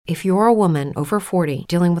If you're a woman over 40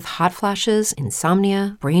 dealing with hot flashes,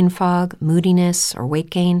 insomnia, brain fog, moodiness, or weight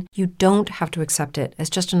gain, you don't have to accept it as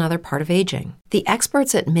just another part of aging. The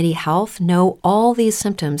experts at MIDI Health know all these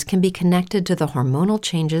symptoms can be connected to the hormonal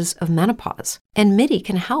changes of menopause. And MIDI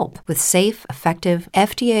can help with safe, effective,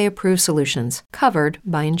 FDA-approved solutions covered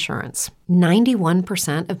by insurance.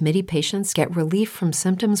 91% of MIDI patients get relief from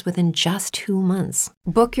symptoms within just 2 months.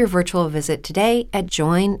 Book your virtual visit today at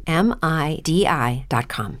joinmidi.com.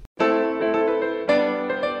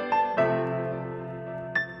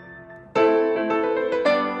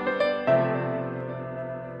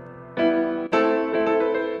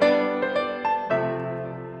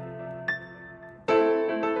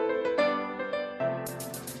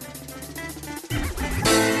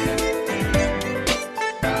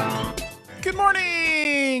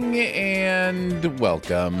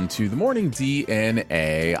 Welcome to the Morning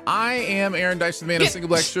DNA. I am Aaron Dice, the man of single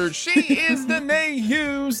black shirt. She is Danae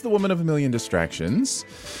Hughes, the woman of a million distractions.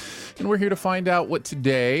 And we're here to find out what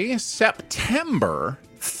today, September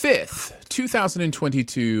 5th,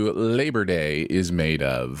 2022, Labor Day, is made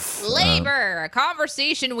of. Labor, a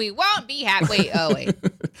conversation we won't be halfway. Oh, wait.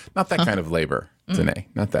 Not that kind of labor, Danae.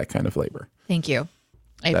 Not that kind of labor. Thank you.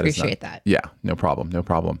 I appreciate that. Yeah, no problem. No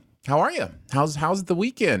problem. How are you? How's the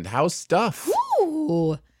weekend? How's stuff?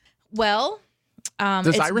 Ooh. Well,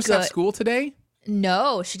 does Iris have school today?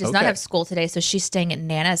 No, she does not have school today, so she's staying at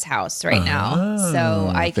Nana's house right now.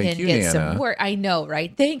 So I can get some work. I know,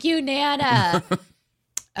 right? Thank you, Nana.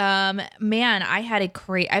 Man, I've had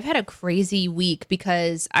a crazy week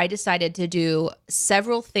because I decided to do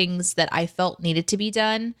several things that I felt needed to be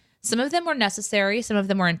done. Some of them were necessary, some of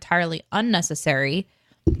them were entirely unnecessary.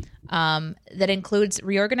 That includes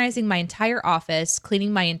reorganizing my entire office,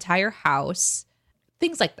 cleaning my entire house,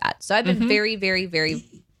 things like that. So I've been very, very, very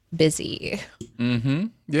busy.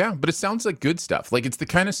 Yeah, but it sounds like good stuff. Like it's the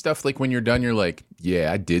kind of stuff like when you're done, you're like,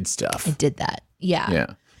 yeah, I did stuff. I did that. Yeah. Yeah.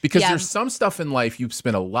 Because there's some stuff in life you've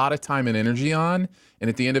spent a lot of time and energy on. And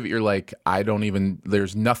at the end of it, you're like,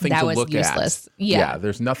 there's nothing to look useless. at. Yeah.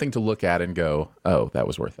 There's nothing to look at and go, oh, that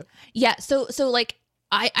was worth it. Yeah. So like,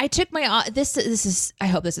 I took my this is I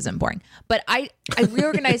hope this isn't boring, but I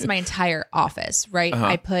reorganized my entire office, right?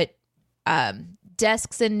 I put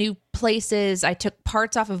desks in new places. I took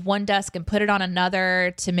parts off of one desk and put it on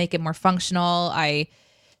another to make it more functional. I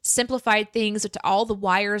simplified things. All the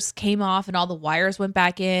wires came off and all the wires went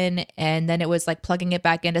back in, and then it was like plugging it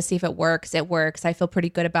back in to see if it works. It works. I feel pretty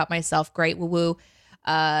good about myself. Great, woo woo.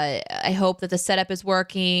 I hope that the setup is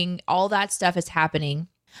working. All that stuff is happening.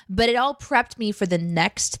 But it all prepped me for the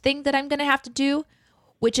next thing that I'm going to have to do,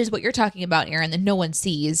 which is what you're talking about, Aaron, that no one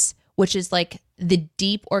sees, which is like the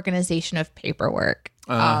deep organization of paperwork.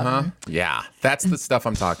 Yeah, that's the stuff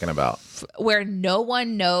I'm talking about. Where no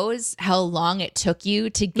one knows how long it took you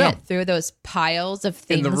to get through those piles of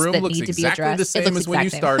things that need to be addressed. The same as when you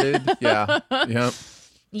started. Yeah. Yep.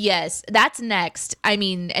 Yes, that's next. I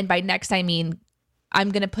mean, and by next, I mean, I'm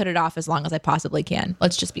going to put it off as long as I possibly can.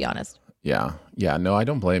 Let's just be honest. Yeah. No, I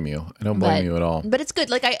don't blame you. I don't blame you at all. But it's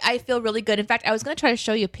good. Like, I feel really good. In fact, I was going to try to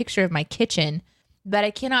show you a picture of my kitchen, but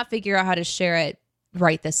I cannot figure out how to share it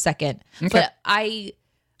right this second. Okay. But I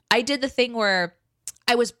did the thing where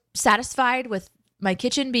I was satisfied with my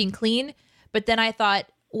kitchen being clean, but then I thought,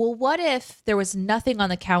 well, what if there was nothing on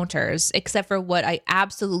the counters except for what I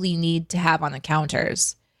absolutely need to have on the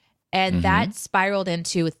counters? And that spiraled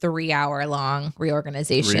into a 3-hour-long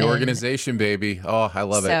reorganization. Reorganization, baby. Oh, I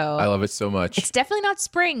love it. I love it so much. It's definitely not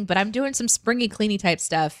spring, but I'm doing some springy, cleany type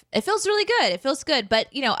stuff. It feels really good. It feels good. But,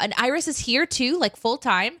 and Iris is here too, like full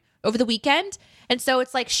time over the weekend. And so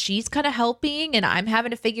it's like she's kind of helping and I'm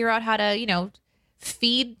having to figure out how to,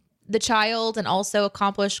 feed the child and also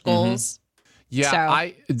accomplish goals. Yeah,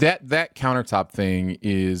 so. That countertop thing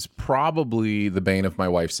is probably the bane of my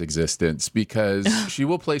wife's existence because she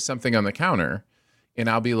will place something on the counter and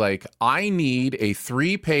I'll be like, I need a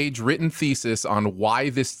 3-page written thesis on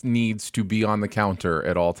why this needs to be on the counter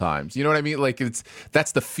at all times. You know what I mean? Like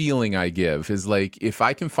that's the feeling I give is like, if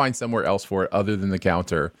I can find somewhere else for it other than the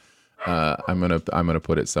counter, I'm gonna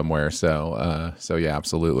put it somewhere. So yeah,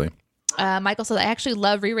 absolutely. Michael said, I actually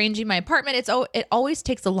love rearranging my apartment. It always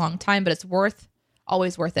takes a long time, but it's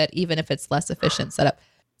always worth it, even if it's less efficient setup.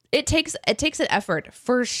 It takes an effort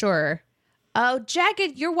for sure. Oh,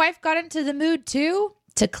 Jagged, your wife got into the mood too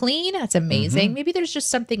to clean. That's amazing. Maybe there's just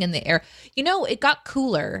something in the air. It got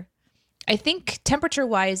cooler. I think temperature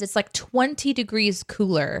wise, it's like 20 degrees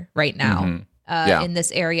cooler right now in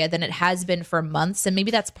this area than it has been for months. And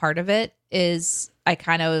maybe that's part of it is I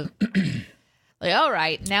kind of like, all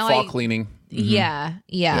right, now fall cleaning. Yeah.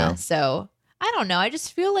 So I don't know. I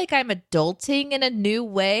just feel like I'm adulting in a new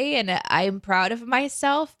way, and I'm proud of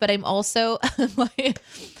myself, but I'm also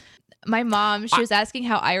my mom, she was asking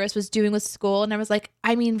how Iris was doing with school, and I was like,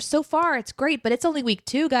 I mean, so far it's great, but it's only week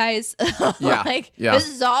 2, guys. This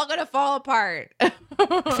is all gonna fall apart. I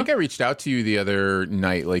think I reached out to you the other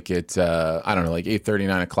night, like at I don't know, like 8:30,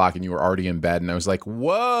 9 o'clock, and you were already in bed, and I was like,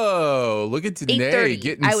 "Whoa, look at Danae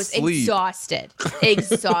getting I was sleep."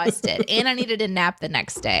 exhausted, and I needed a nap the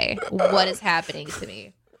next day. What is happening to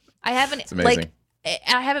me? I haven't It's amazing.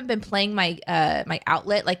 I haven't been playing my my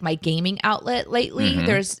outlet, like my gaming outlet lately.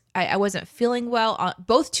 I wasn't feeling well on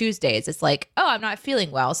both Tuesdays. It's like, oh, I'm not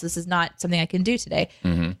feeling well, so this is not something I can do today.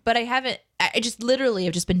 But I just literally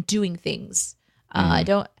have just been doing things.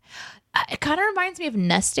 It kind of reminds me of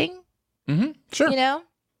nesting. Sure. You know?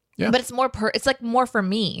 Yeah. But it's more it's like more for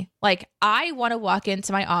me. Like I want to walk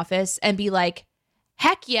into my office and be like,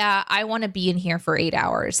 heck yeah, I want to be in here for 8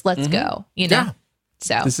 hours. Let's go. You know? Yeah.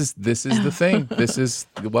 So this is the thing. This is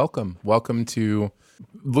welcome to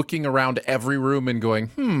looking around every room and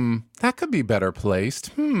going, that could be better placed.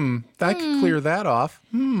 That could clear that off.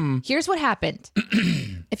 Here's what happened.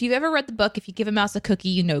 If you've ever read the book, If You Give a Mouse a Cookie,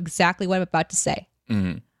 you know exactly what I'm about to say.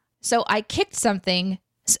 So I kicked something.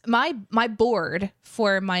 My board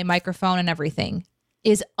for my microphone and everything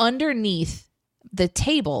is underneath the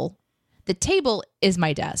table. The table is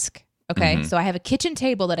my desk. Okay. So I have a kitchen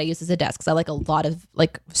table that I use as a desk because I like a lot of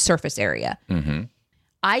like surface area.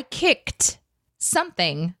 I kicked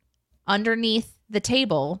something underneath the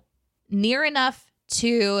table near enough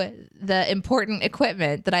to the important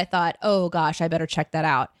equipment that I thought, oh gosh, I better check that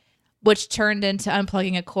out, which turned into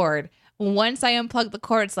unplugging a cord. Once I unplugged the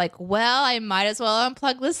cord, it's like, well, I might as well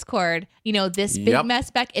unplug this cord, you know, this big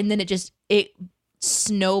mess back. And then it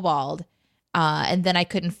snowballed. And then I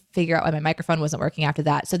couldn't figure out why my microphone wasn't working after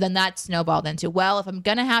that. So then that snowballed into, well, if I'm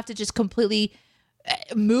going to have to just completely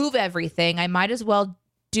move everything, I might as well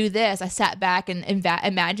do this. I sat back and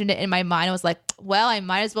imagined it in my mind. I was like, well, I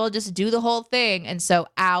might as well just do the whole thing. And so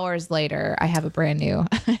hours later, I have a brand new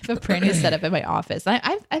setup in my office.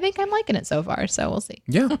 I think I'm liking it so far. So we'll see.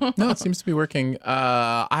 Yeah, no, it seems to be working.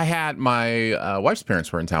 I had my wife's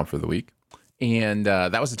parents were in town for the week. And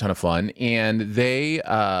that was a ton of fun. And they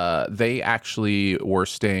actually were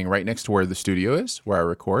staying right next to where the studio is, where I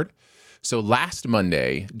record. So last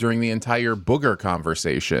Monday, during the entire booger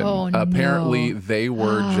conversation, apparently they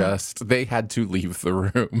were they had to leave the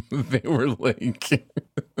room. They were like...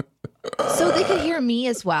 So they could hear me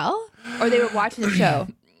as well? Or they were watching the show?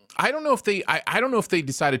 I don't know if they I don't know if they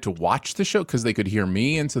decided to watch the show because they could hear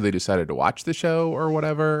me, and so they decided to watch the show or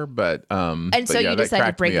whatever. But so you decided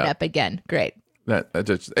to bring it up again. Great.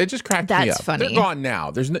 It just cracked me up. That's funny. They're gone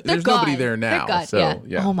now. There's nobody there now. They're gone. So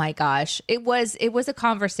yeah. Oh my gosh, it was a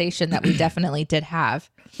conversation that we definitely did have.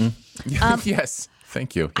 Yes.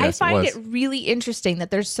 Thank you. Yes, I find it really interesting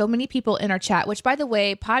that there's so many people in our chat, which, by the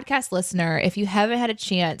way, podcast listener, if you haven't had a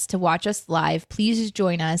chance to watch us live, please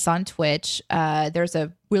join us on Twitch. There's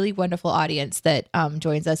a really wonderful audience that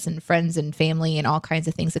joins us, and friends and family and all kinds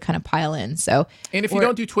of things that kind of pile in. So, and if you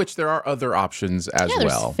don't do Twitch, there are other options as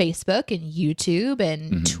well. There's Facebook and YouTube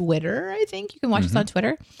and Twitter. I think you can watch us on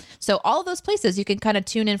Twitter. So all of those places you can kind of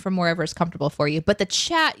tune in from wherever is comfortable for you. But the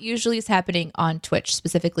chat usually is happening on Twitch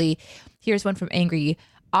specifically. Here's one from Angry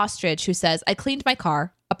Ostrich who says, I cleaned my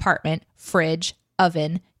car, apartment, fridge,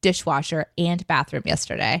 oven, dishwasher, and bathroom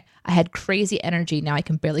yesterday. I had crazy energy. Now I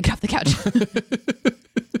can barely get off the couch.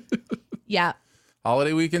 Yeah.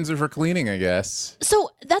 Holiday weekends are for cleaning, I guess.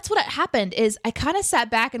 So that's what happened is I kind of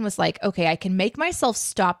sat back and was like, okay, I can make myself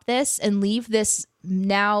stop this and leave this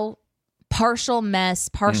now partial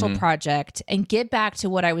project and get back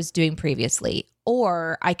to what I was doing previously.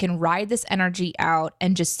 Or I can ride this energy out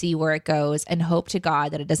and just see where it goes and hope to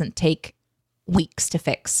God that it doesn't take weeks to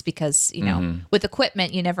fix, because, you know, with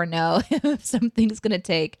equipment, you never know if something's going to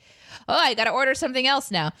take, I got to order something else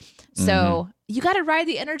now. So you got to ride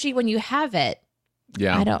the energy when you have it.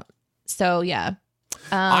 Yeah. Yeah.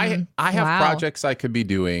 I have projects I could be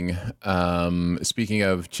doing. Speaking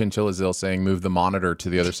of Chinchillazill saying, move the monitor to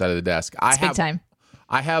the other side of the desk. Big time.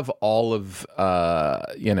 I have all of,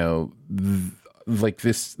 like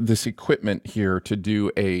this equipment here to do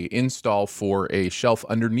a install for a shelf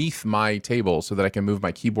underneath my table so that I can move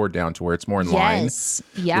my keyboard down to where it's more in line with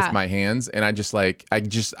my hands. And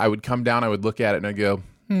I would come down, I would look at it and I go,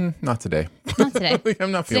 not today. Not today.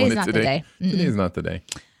 I'm not feeling it today. Today's not the day.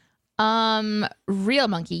 Real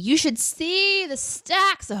Monkey, you should see the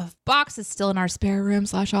stacks of boxes still in our spare room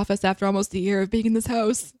 / office after almost a year of being in this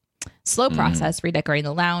house. Slow process, redecorating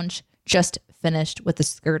the lounge. Just finished with the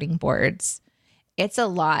skirting boards. It's a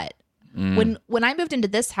lot. When I moved into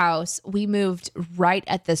this house, we moved right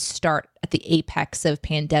at the start, at the apex of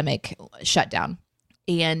pandemic shutdown.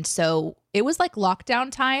 And so it was like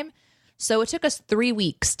lockdown time. So it took us 3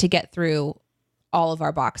 weeks to get through all of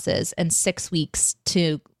our boxes and 6 weeks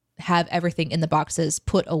to have everything in the boxes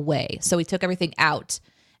put away. So we took everything out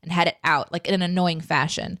and had it out like in an annoying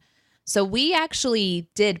fashion. So we actually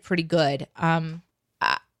did pretty good.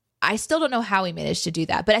 I still don't know how we managed to do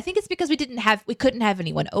that, but I think it's because we couldn't have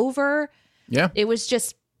anyone over. Yeah.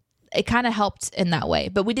 It kind of helped in that way,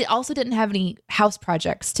 but we didn't have any house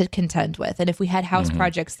projects to contend with. And if we had house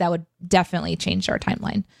projects, that would definitely change our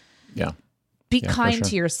timeline. Yeah. Be kind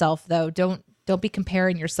to yourself though. Don't be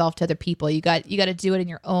comparing yourself to other people. You got to do it in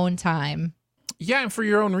your own time. Yeah, and for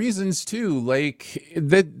your own reasons too. Like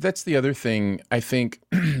that's the other thing I think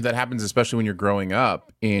that happens, especially when you're growing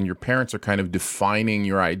up and your parents are kind of defining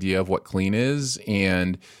your idea of what clean is.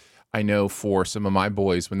 And I know for some of my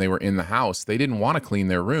boys, when they were in the house, they didn't want to clean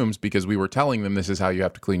their rooms because we were telling them this is how you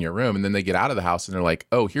have to clean your room. And then they get out of the house and they're like,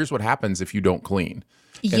 oh, here's what happens if you don't clean.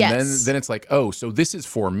 And then it's like, oh, so this is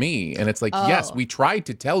for me. And it's like, yes, we tried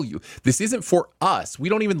to tell you. This isn't for us. We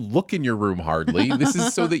don't even look in your room hardly. This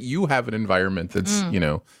is so that you have an environment that's,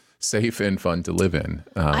 safe and fun to live in.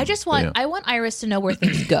 I want Iris to know where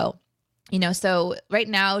things go. So right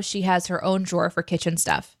now she has her own drawer for kitchen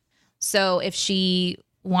stuff. So if she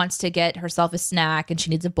wants to get herself a snack and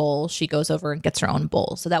she needs a bowl, she goes over and gets her own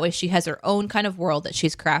bowl. So that way she has her own kind of world that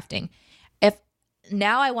she's crafting.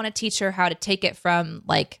 Now I want to teach her how to take it from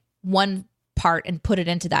like one part and put it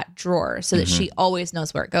into that drawer so that she always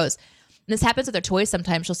knows where it goes. And this happens with her toys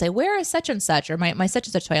sometimes. She'll say, where is such and such? Or my such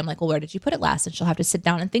and such toy. I'm like, well, where did you put it last? And she'll have to sit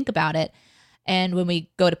down and think about it. And when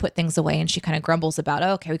we go to put things away and she kind of grumbles about,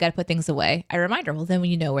 oh, okay, we got to put things away. I remind her, well, then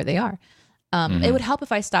when you know where they are. It would help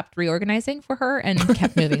if I stopped reorganizing for her and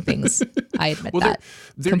kept moving things. I admit that.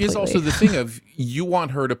 There is also the thing of you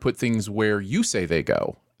want her to put things where you say they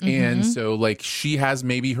go. And so like she has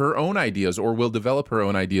maybe her own ideas or will develop her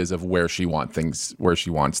own ideas of where she wants things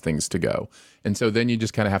to go. And so then you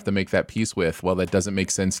just kind of have to make that peace with, well, that doesn't make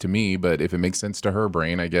sense to me, but if it makes sense to her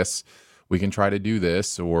brain, I guess we can try to do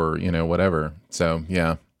this or, whatever. So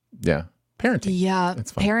yeah. Parenting. Yeah.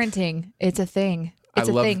 Parenting. It's a thing.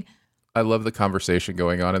 I love the conversation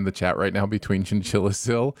going on in the chat right now between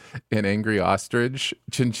Chinchillazil and Angry Ostrich.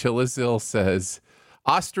 Chinchillazil says,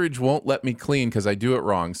 Ostrich won't let me clean because I do it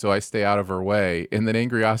wrong, so I stay out of her way. And then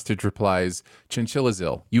Angry Ostrich replies,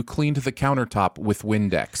 Chinchillazil, you cleaned the countertop with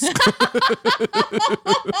Windex.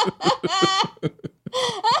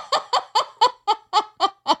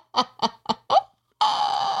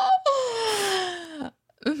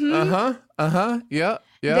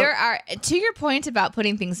 Yeah. There are, to your point about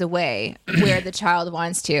putting things away where the child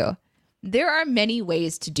wants to, there are many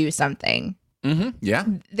ways to do something. Yeah.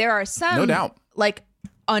 There are some, no doubt, like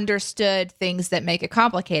understood things that make it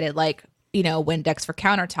complicated, like, Windex for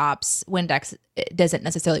countertops. Windex doesn't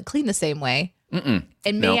necessarily clean the same way.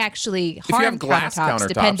 It may actually harm countertops,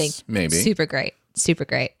 depending. Maybe. Super great.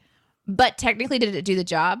 But technically, did it do the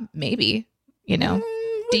job? Maybe, Do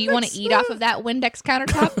you want to eat off of that Windex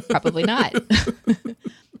countertop? Probably not.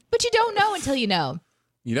 But you don't know until you know.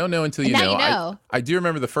 You don't know until you know. I do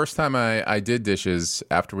remember the first time I did dishes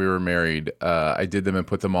after we were married. I did them and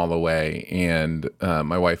put them all away. And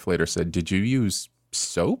my wife later said, did you use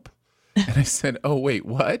soap? And I said, oh, wait,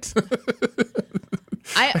 what?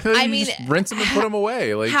 I mean, just rinse them and put them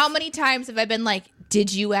away. Like, how many times have I been like,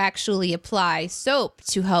 did you actually apply soap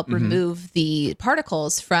to help remove the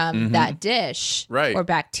particles from that dish or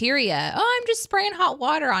bacteria? Oh, I'm just spraying hot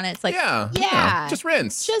water on it. It's like, yeah. Just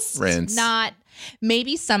rinse. Not,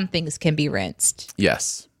 maybe some things can be rinsed.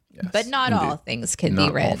 Yes. But not all things can be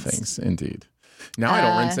rinsed. Not all things, indeed. Now I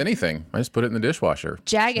don't rinse anything. I just put it in the dishwasher.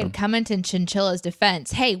 Jagged comment in Chinchilla's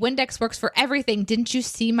defense. Hey, Windex works for everything. Didn't you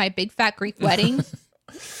see my big fat Greek wedding?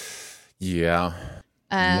 Yeah.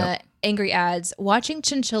 Angry adds, watching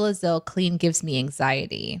Chinchillazil clean gives me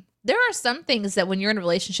anxiety. There are some things that when you're in a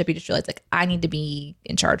relationship, you just realize, like, I need to be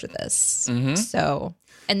in charge of this. So,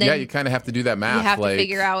 and then you kind of have to do that math. You have to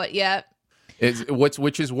figure out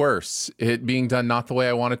which is worse, it being done not the way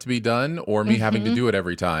I want it to be done, or me having to do it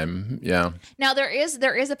every time. Yeah. Now there is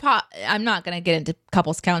I'm not going to get into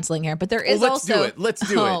couples counseling here, but there is let's do it.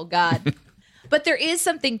 Oh God. But there is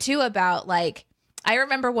something too about, like, I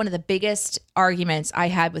remember one of the biggest arguments I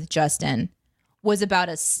had with Justin was about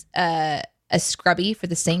a scrubby for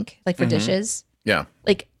the sink, like for dishes. Yeah.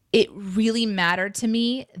 Like, it really mattered to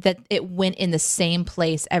me that it went in the same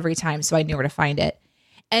place every time so I knew where to find it.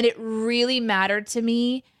 And it really mattered to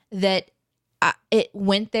me that it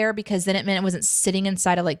went there because then it meant it wasn't sitting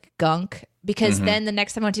inside of like gunk. Because then the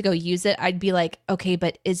next time I went to go use it, I'd be like, okay,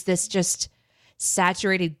 but is this just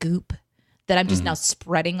saturated goop that I'm just now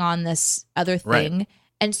spreading on this other thing? Right.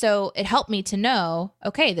 And so it helped me to know,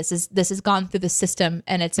 okay, this has gone through the system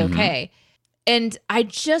and it's okay. And I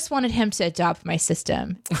just wanted him to adopt my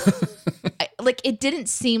system. It didn't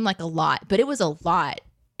seem like a lot, but it was a lot.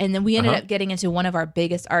 And then we ended up getting into one of our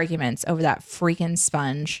biggest arguments over that freaking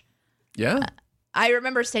sponge. Yeah. I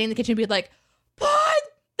remember sitting in the kitchen and being like, put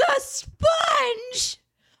the sponge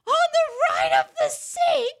on the right of the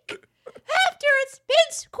sink after it's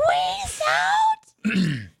been squeezed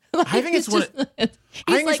out. I think it's one.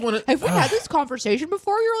 He's like, have we had this conversation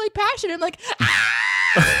before? You're really passionate. I'm like,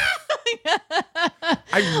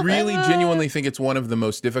 I really genuinely think it's one of the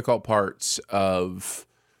most difficult parts of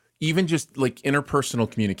even just like interpersonal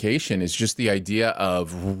communication is just the idea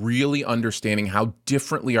of really understanding how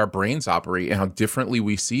differently our brains operate and how differently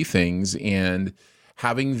we see things, and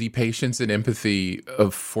having the patience and empathy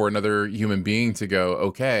for another human being to go,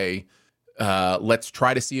 okay, let's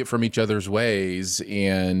try to see it from each other's ways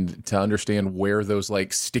and to understand where those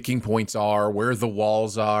like sticking points are, where the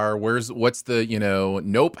walls are, what's the,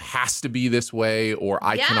 nope, has to be this way or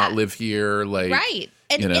I cannot live here. Like, right.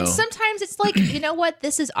 And sometimes it's like, you know what?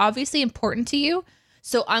 This is obviously important to you.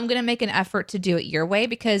 So I'm going to make an effort to do it your way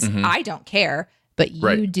because I don't care, but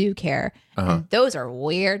you do care. And those are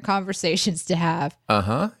weird conversations to have.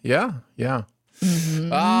 Yeah. Yeah.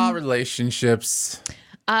 Relationships.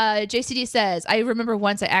 JCD says, I remember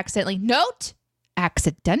once I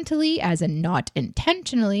accidentally, as in not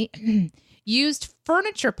intentionally, used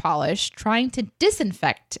furniture polish trying to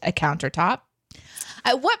disinfect a countertop.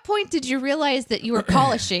 At what point did you realize that you were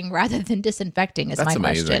polishing rather than disinfecting is my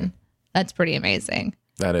question. That's pretty amazing.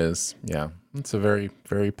 That is. Yeah. It's a very,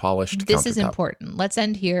 very polished This countertop. is important. Let's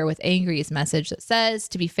end here with Angry's message that says,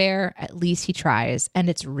 to be fair, at least he tries. And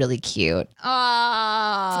it's really cute.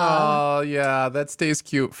 Oh, yeah. That stays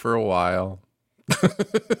cute for a while.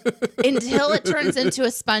 Until it turns into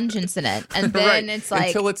a sponge incident. And then it's like...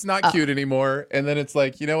 Until it's not cute anymore. And then it's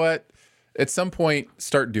like, you know what? At some point,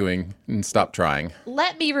 start doing and stop trying.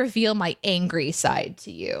 Let me reveal my angry side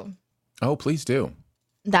to you. Oh, please do.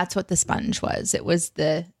 That's what the sponge was. It was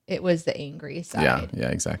the angry side. Yeah,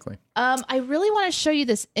 exactly. I really want to show you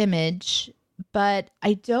this image, but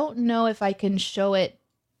I don't know if I can show it.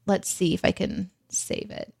 Let's see if I can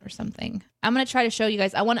save it or something. I'm going to try to show you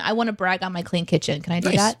guys. I want to brag on my clean kitchen. Can I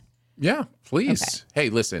do that? Yeah, please. Okay. Hey,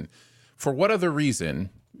 listen, for what other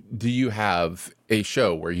reason do you have a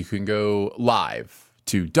show where you can go live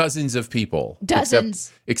to dozens of people?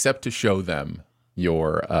 Except to show them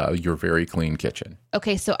your very clean kitchen.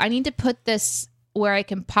 Okay, so I need to put this where I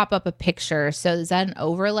can pop up a picture. So is that an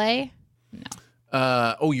overlay?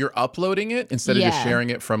 No. You're uploading it instead of just sharing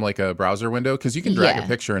it from like a browser window? Because you can drag a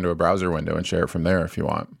picture into a browser window and share it from there if you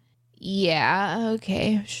want. Yeah.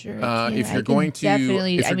 Okay. Sure. If you're going to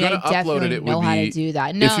upload it, it would know how to do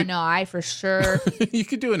that. No, I for sure. You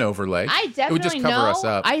could do an overlay. I definitely it would just cover us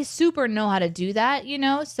up. I super know how to do that.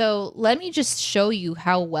 So let me just show you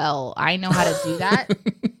how well I know how to do that.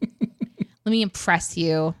 Let me impress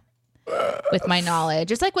you with my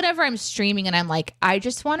knowledge. It's like whenever I'm streaming and I'm like, I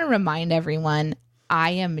just want to remind everyone I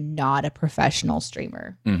am not a professional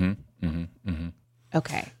streamer.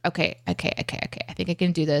 Okay. I think I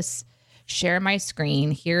can do this. Share my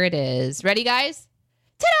screen. Here it is. Ready, guys?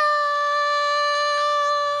 Ta-da!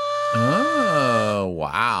 Oh,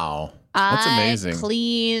 wow. That's amazing. I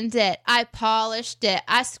cleaned it. I polished it.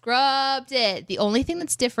 I scrubbed it. The only thing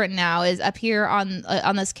that's different now is up here on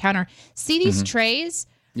this counter. See these trays?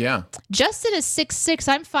 Yeah. Justin is 6'6".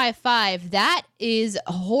 I'm 5'5". That is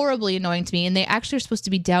horribly annoying to me. And they actually are supposed to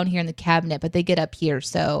be down here in the cabinet, but they get up here.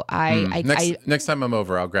 So next time I'm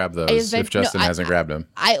over, I'll grab those if Justin hasn't grabbed them.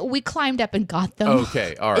 We climbed up and got them.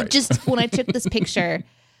 Okay. All right. Just when I took this picture.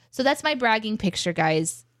 So that's my bragging picture,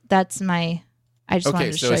 guys. That's my... I just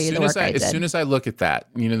wanted to show you the work I did. As soon as I look at that,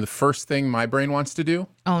 the first thing my brain wants to do?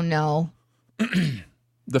 Oh, no.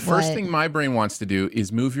 The first thing my brain wants to do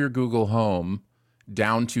is move your Google Home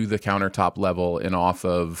down to the countertop level and off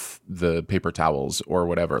of the paper towels or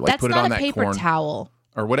whatever. Like That's put it not on a that paper towel.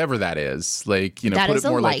 Or whatever that is. Like, That put is it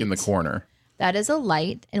more a like light. in the corner. That is a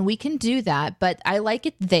light, and we can do that, but I like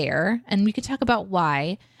it there, and we can talk about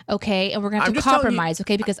why, okay? And we're going to have to compromise,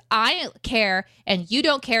 okay? Because I care, and you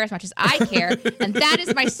don't care as much as I care, and that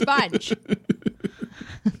is my sponge.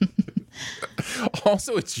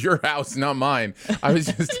 Also, it's your house, not mine. I was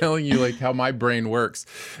just telling you like how my brain works.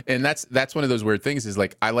 And that's one of those weird things is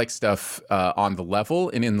like I like stuff on the level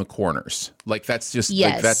and in the corners. Like that's just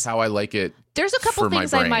like that's how I like it. There's a couple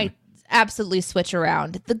things I might absolutely switch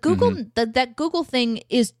around. The Google, that Google thing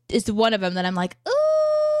is one of them that I'm like,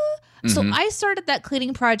 So I started that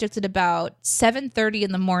cleaning project at about 7:30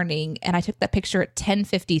 in the morning, and I took that picture at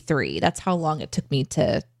 10:53. That's how long it took me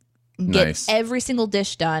to get every single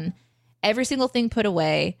dish done, every single thing put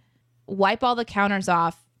away, wipe all the counters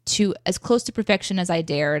off to as close to perfection as I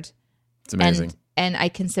dared. It's amazing. And I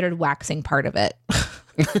considered waxing part of it.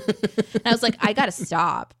 And I was like, I got to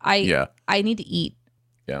stop. I need to eat.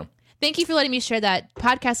 Yeah. Thank you for letting me share that.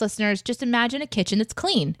 Podcast listeners, just imagine a kitchen that's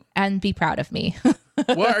clean and be proud of me.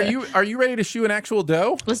 Well, are you ready to shoe an actual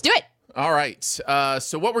dough? Let's do it. All right.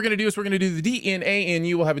 So what we're going to do is we're going to do the D, N, A, N,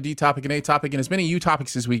 U. We'll have a D topic, an A topic, and as many U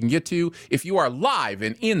topics as we can get to. If you are live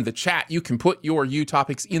and in the chat, you can put your U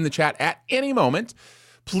topics in the chat at any moment.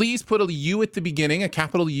 Please put a U at the beginning, a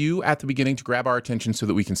capital U at the beginning to grab our attention so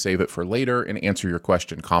that we can save it for later and answer your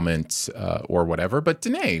question, comment, or whatever. But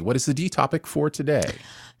Danae, what is the D topic for today?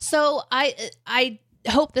 So I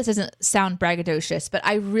hope this doesn't sound braggadocious, but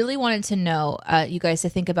I really wanted to know you guys to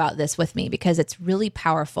think about this with me because it's really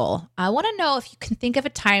powerful. I want to know if you can think of a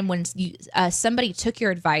time when somebody took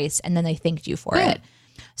your advice and then they thanked you for it.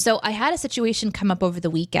 So I had a situation come up over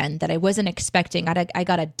the weekend that I wasn't expecting. I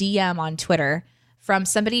got a DM on Twitter from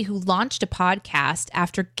somebody who launched a podcast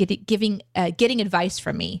after getting advice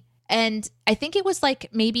from me. And I think it was like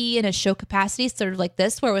maybe in a show capacity, sort of like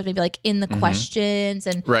this, where it was maybe like in the questions.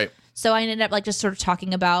 And so I ended up like just sort of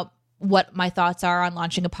talking about what my thoughts are on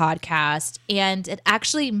launching a podcast. And it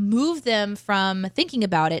actually moved them from thinking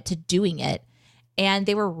about it to doing it. And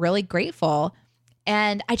they were really grateful.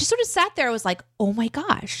 And I just sort of sat there. I was like, oh my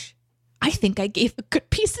gosh, I think I gave a good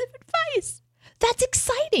piece of advice. That's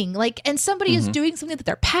exciting. Like, and somebody is doing something that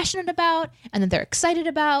they're passionate about and that they're excited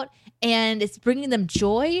about, and it's bringing them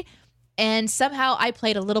joy. And somehow I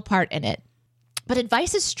played a little part in it. But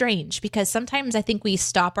advice is strange because sometimes I think we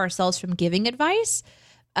stop ourselves from giving advice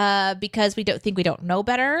because we don't know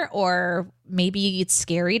better, or maybe it's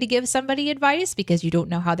scary to give somebody advice because you don't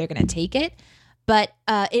know how they're going to take it. But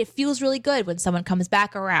it feels really good when someone comes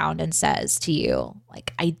back around and says to you,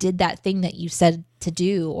 like, I did that thing that you said to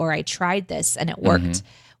do, or I tried this and it worked.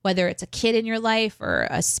 Whether it's a kid in your life or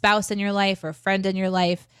a spouse in your life or a friend in your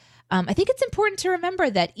life. I think it's important to remember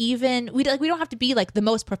that even we don't have to be like the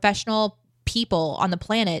most professional people on the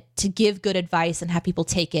planet to give good advice and have people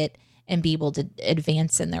take it and be able to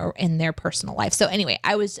advance in their personal life. So anyway,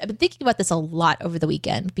 I've been thinking about this a lot over the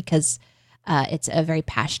weekend because it's a very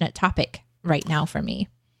passionate topic right now for me.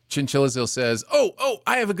 Chinchillazil says, oh,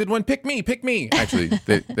 I have a good one. Pick me. Actually,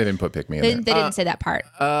 they didn't put pick me in there. They didn't say that part.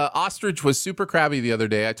 Ostrich was super crabby the other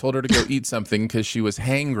day. I told her to go eat something because she was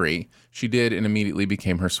hangry. She did and immediately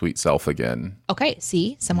became her sweet self again. Okay,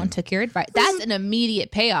 see? Someone took your advice. That's an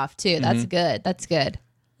immediate payoff, too. That's good. That's good.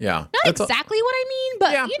 Yeah. Not exactly what I mean,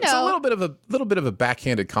 but, you know. It's a little bit of a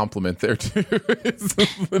backhanded compliment there, too. It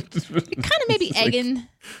kind of maybe egging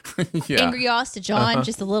Angry Oss to John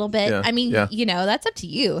just a little bit. Yeah. I mean, you know, that's up to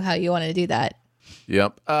you how you want to do that.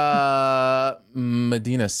 Yep.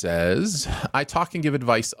 Medina says, I talk and give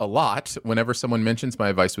advice a lot. Whenever someone mentions my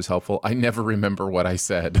advice was helpful, I never remember what I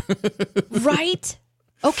said. Right?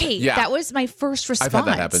 Okay, that was my first response. I've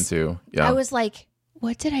had that happen, too. Yeah. I was like,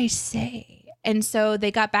 what did I say? And so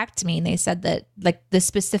they got back to me and they said that like the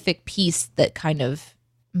specific piece that kind of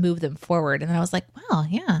moved them forward. And I was like, wow,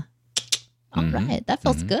 yeah. All right. That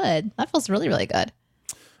feels good. That feels really, really good.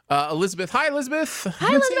 Elizabeth. Hi, Elizabeth. Hi,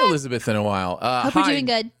 I haven't seen Elizabeth in a while. Hope you're doing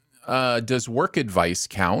good. Does work advice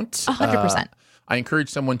count? 100%. I encouraged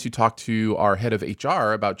someone to talk to our head of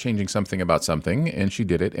HR about changing something about something, and she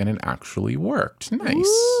did it, and it actually worked. Nice.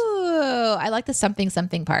 Ooh, I like the something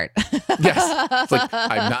part. Yes. It's like,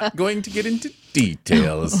 I'm not going to get into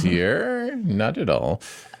details here. Not at all.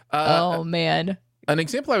 Oh, man. An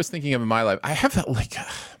example I was thinking of in my life, I have that like,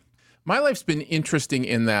 my life's been interesting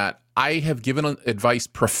in that I have given advice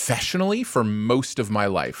professionally for most of my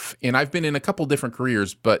life. And I've been in a couple different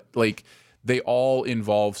careers, but like they all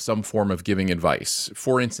involve some form of giving advice.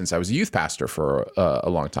 For instance, I was a youth pastor for a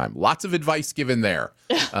long time. Lots of advice given there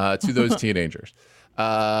to those teenagers.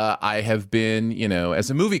 I have been, as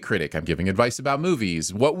a movie critic, I'm giving advice about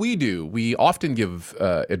movies. What we do, we often give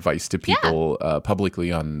advice to people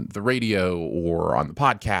publicly on the radio or on the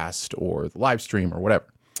podcast or the live stream or whatever.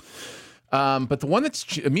 But the one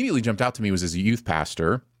that's immediately jumped out to me was as a youth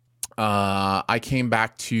pastor. I came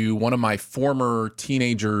back to one of my former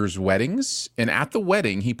teenagers' weddings, and at the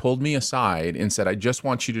wedding, he pulled me aside and said, I just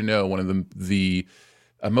want you to know one of the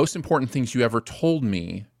most important things you ever told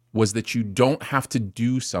me was that you don't have to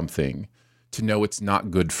do something to know it's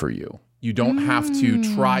not good for you. You don't have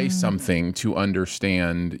to try something to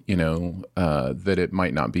understand, that it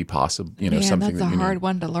might not be possible, something that's a hard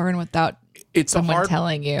one to learn without someone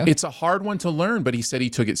telling you. It's a hard one to learn, but he said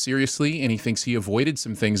he took it seriously, and he thinks he avoided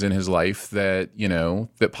some things in his life that,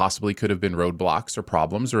 that possibly could have been roadblocks or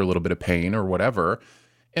problems or a little bit of pain or whatever.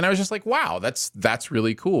 And I was just like, wow, that's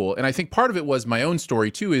really cool. And I think part of it was my own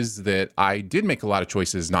story too, is that I did make a lot of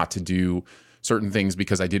choices not to do certain things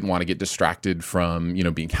because I didn't want to get distracted from,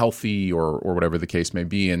 being healthy or whatever the case may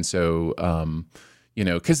be. And so,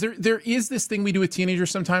 because there is this thing we do with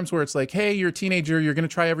teenagers sometimes where it's like, hey, you're a teenager, you're going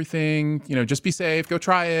to try everything, just be safe, go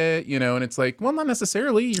try it, and it's like, well, not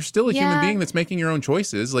necessarily. You're still a human being that's making your own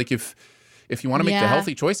choices. Like if you want to make the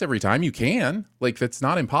healthy choice every time, you can. Like that's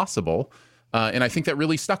not impossible. And I think that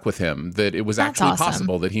really stuck with him, that it was actually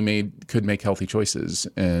possible that he could make healthy choices.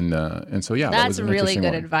 And so, yeah. That's really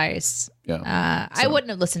good advice. Yeah. I wouldn't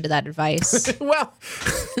have listened to that advice. Well,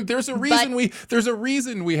 there's a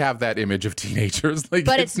reason we have that image of teenagers. Like,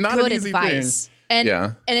 but it's not good an easy advice. thing.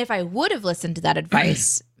 And if I would have listened to that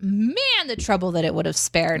advice, man, the trouble that it would have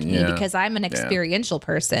spared me, because I'm an experiential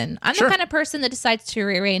person. I'm the kind of person that decides to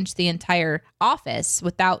rearrange the entire office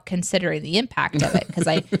without considering the impact of it, because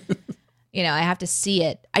I have to see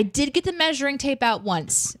it. I did get the measuring tape out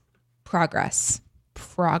once. Progress.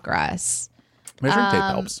 Measuring tape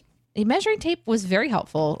helps. The measuring tape was very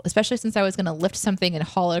helpful, especially since I was going to lift something and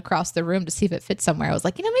haul it across the room to see if it fits somewhere. I was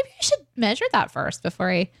like, maybe I should measure that first before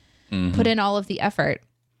I put in all of the effort.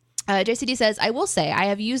 JCD says, I will say I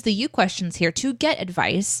have used the you questions here to get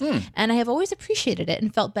advice, and I have always appreciated it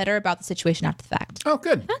and felt better about the situation after the fact. Oh,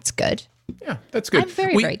 good. That's good. Yeah, that's good. I'm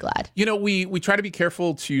very glad. We try to be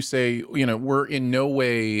careful to say, we're in no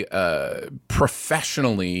way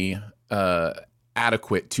professionally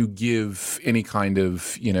adequate to give any kind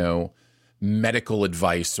of, medical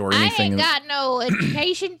advice or anything. I ain't got no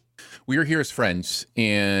education. We are here as friends,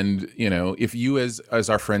 and if you as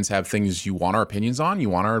our friends have things you want our opinions on, you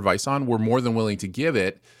want our advice on, we're more than willing to give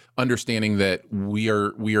it, understanding that we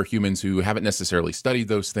are humans who haven't necessarily studied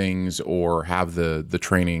those things or have the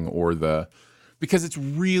training because it's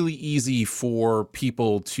really easy for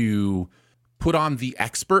people to put on the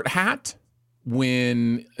expert hat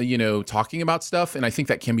when, talking about stuff. And I think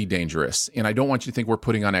that can be dangerous. And I don't want you to think we're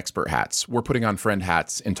putting on expert hats. We're putting on friend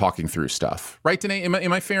hats and talking through stuff. Right, Danae?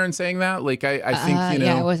 Am I fair in saying that? Like, I think,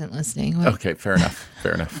 Yeah, I wasn't listening. Okay, fair enough.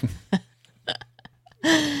 Fair enough.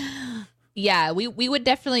 Yeah, we would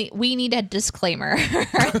definitely, we need a disclaimer,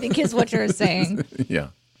 I think is what you're saying. Yeah.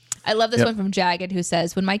 I love this one from Jagged, who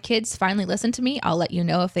says, when my kids finally listen to me, I'll let you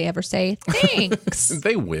know if they ever say thanks.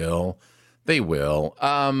 They will.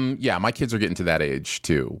 Yeah, my kids are getting to that age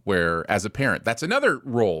too, where as a parent, that's another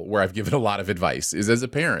role where I've given a lot of advice is as a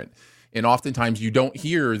parent. And oftentimes you don't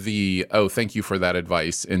hear the, oh, thank you for that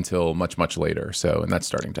advice until much, much later. So, and that's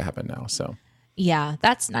starting to happen now. So. Yeah,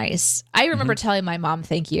 that's nice. I remember telling my mom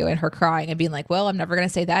thank you and her crying and being like, well, I'm never going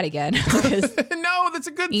to say that again. No, that's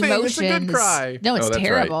a good thing. It's a good cry. No, it's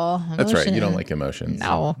terrible. Right. That's right. You don't like emotions.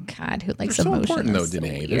 No, God, who likes They're so emotions? Important though,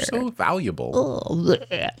 Danae. They're so valuable.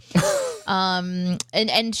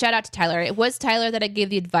 And shout out to Tyler. It was Tyler that I gave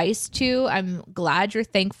the advice to. I'm glad you're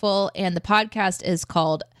thankful. And the podcast is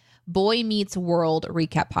called Boy Meets World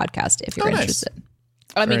Recap Podcast, if you're interested. Nice.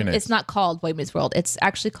 I mean, it's not called Boy Meets World. It's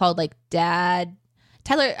actually called like Dad.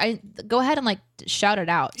 Tyler, go ahead and like shout it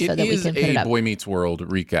out so that we can put it up. It is a Boy Meets World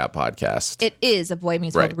recap podcast. It is a Boy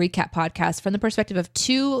Meets World recap podcast from the perspective of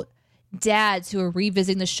two dads who are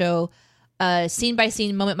revisiting the show scene by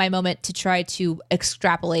scene, moment by moment, to try to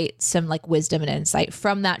extrapolate some like wisdom and insight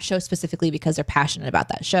from that show specifically because they're passionate about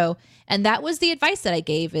that show. And that was the advice that I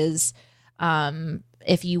gave is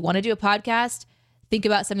if you want to do a podcast, think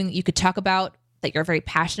about something that you could talk about that you're very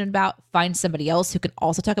passionate about, find somebody else who can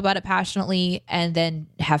also talk about it passionately, and then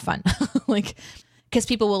have fun. Like, because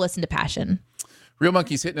people will listen to passion. Real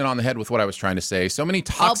Monkey's hitting it on the head with what I was trying to say. So many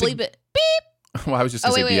toxic... I'll believe it. Beep! Well, I was just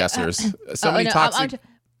going to say BSers. So many toxic...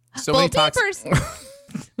 So many toxic...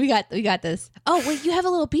 We got this. Oh, wait, you have a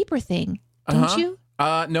little beeper thing, don't you?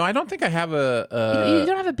 No, I don't think I have a... You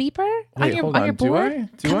don't have a beeper on your board?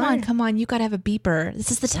 Come on. You got to have a beeper. This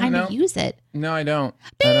is the time to use it. No, I don't.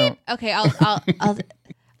 Beep. Okay, I'll do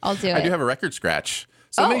it. I do have a record scratch.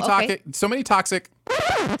 So many toxic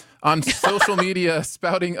on social media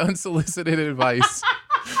spouting unsolicited advice.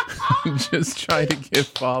 Just trying to get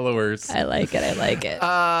followers. I like it.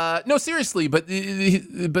 No, seriously, but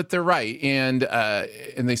they're right, and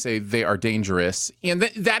they say they are dangerous, and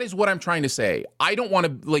that is what I'm trying to say. I don't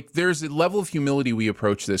want to there's a level of humility we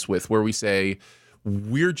approach this with, where we say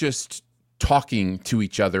we're just talking to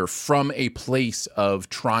each other from a place of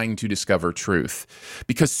trying to discover truth.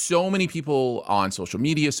 Because so many people on social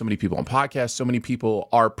media, so many people on podcasts, so many people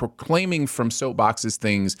are proclaiming from soapboxes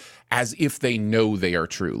things as if they know they are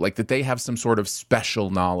true, like that they have some sort of special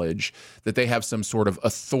knowledge, that they have some sort of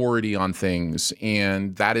authority on things.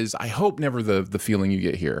 And that is, I hope, never the feeling you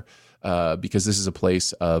get here. Because this is a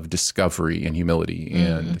place of discovery and humility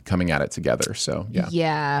and coming at it together. So, yeah.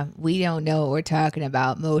 Yeah, we don't know what we're talking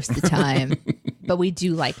about most of the time, but we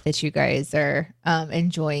do like that you guys are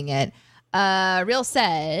enjoying it. Real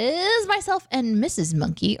says, myself and Mrs.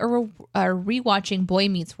 Monkey are rewatching Boy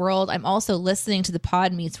Meets World. I'm also listening to the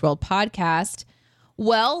Pod Meets World podcast.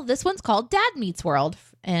 Well, this one's called Dad Meets World,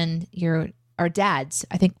 and our dads,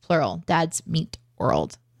 I think plural, Dads Meet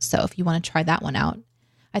World. So if you want to try that one out,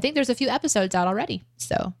 I think there's a few episodes out already,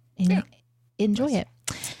 so enjoy it.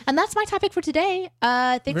 And that's my topic for today.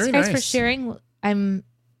 Thanks, guys, for sharing.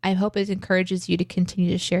 I hope it encourages you to continue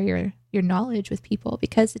to share your knowledge with people,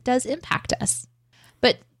 because it does impact us.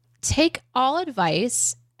 But take all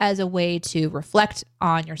advice as a way to reflect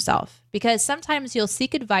on yourself, because sometimes you'll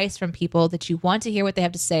seek advice from people that you want to hear what they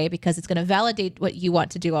have to say because it's going to validate what you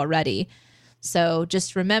want to do already. So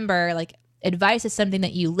just remember, like, advice is something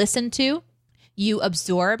that you listen to. You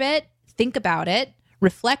absorb it, think about it,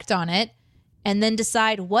 reflect on it, and then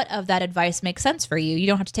decide what of that advice makes sense for you. You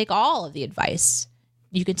don't have to take all of the advice.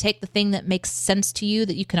 You can take the thing that makes sense to you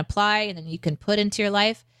that you can apply and then you can put into your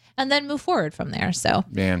life and then move forward from there. So,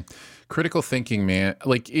 man, critical thinking, man,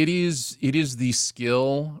 like it is the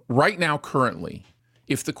skill right now, currently.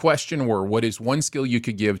 If the question were, what is one skill you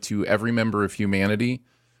could give to every member of humanity?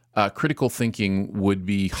 Critical thinking would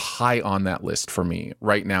be high on that list for me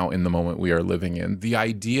right now in the moment we are living in. The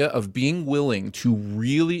idea of being willing to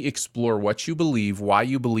really explore what you believe, why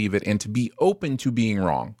you believe it, and to be open to being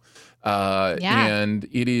wrong. And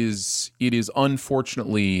it is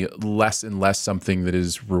unfortunately less and less something that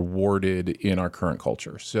is rewarded in our current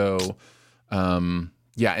culture. So, and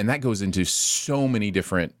that goes into so many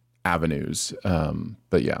different avenues.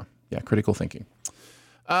 But critical thinking.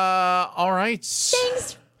 All right.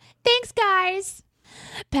 Thanks, guys.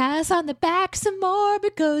 Pass on the back some more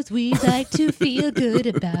because we like to feel good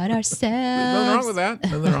about ourselves.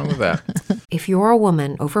 Nothing wrong with that. If you're a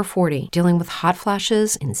woman over 40 dealing with hot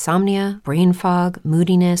flashes, insomnia, brain fog,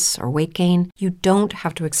 moodiness, or weight gain, you don't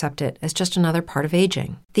have to accept it as just another part of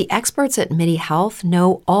aging. The experts at MIDI Health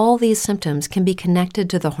know all these symptoms can be connected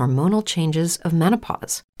to the hormonal changes of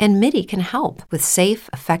menopause. And MIDI can help with safe,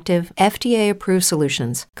 effective, FDA-approved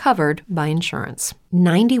solutions covered by insurance.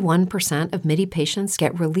 91% of MIDI patients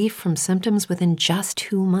get relief from symptoms within just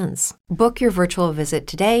 2 months. Book your virtual visit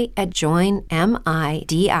today at joinmidi.com.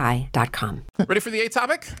 Ready for the 8th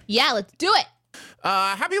topic? Yeah, let's do it.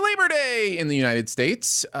 Happy Labor Day in the United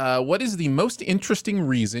States. What is the most interesting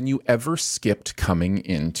reason you ever skipped coming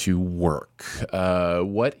into work?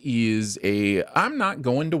 What is a I'm not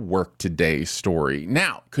going to work today story?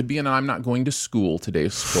 Now, could be an I'm not going to school today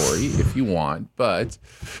story if you want, but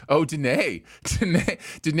Danae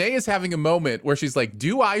is having a moment where she's like,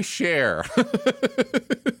 do I share?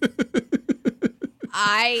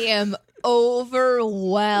 I am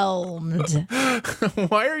overwhelmed.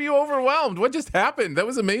 Why are you overwhelmed? What just happened? That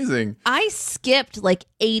was amazing. I skipped like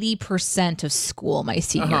 80% of school my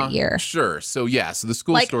senior year. Sure. So the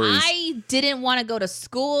school stories. I didn't want to go to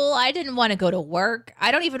school. I didn't want to go to work.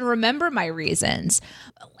 I don't even remember my reasons.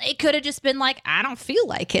 It could have just been like, I don't feel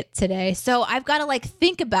like it today. So I've got to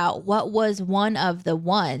think about what was one of the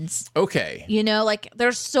ones. Okay.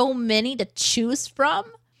 There's so many to choose from.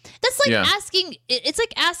 That's like asking, it's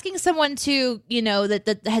like asking someone to,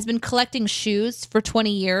 that has been collecting shoes for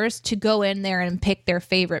 20 years to go in there and pick their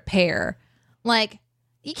favorite pair. Like,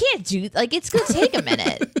 you can't do, it's going to take a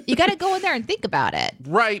minute. You got to go in there and think about it.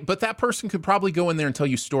 Right. But that person could probably go in there and tell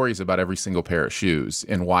you stories about every single pair of shoes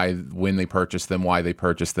and when they purchased them, why they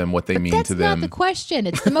purchased them, what they mean to them. That's not the question.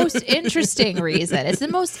 It's the most interesting reason. It's the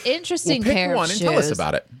most interesting pair of shoes. Pick one and tell us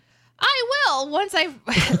about it. I will once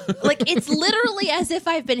it's literally as if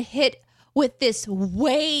I've been hit with this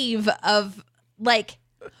wave of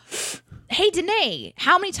hey, Danae,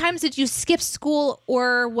 how many times did you skip school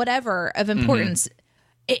or whatever of importance?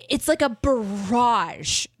 It's like a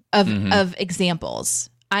barrage of examples.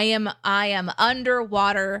 I am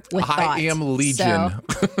underwater with thought. I am legion.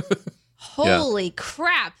 So, holy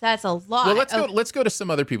crap, that's a lot. Well, let's go to some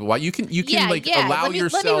other people. Why you can allow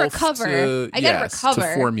yourself let me recover.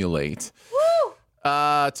 to formulate. Woo!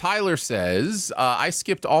 Tyler says, I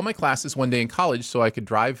skipped all my classes one day in college so I could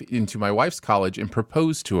drive into my wife's college and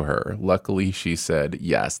propose to her. Luckily, she said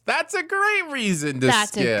yes. That's a great reason to skip.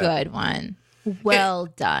 That's a good one. Well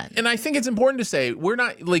done. And I think it's important to say we're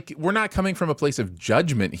not coming from a place of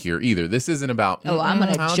judgment here either. This isn't about I'm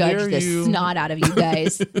going to judge the snot out of you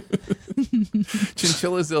guys.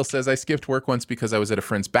 Chinchillazil says, I skipped work once because I was at a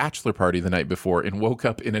friend's bachelor party the night before and woke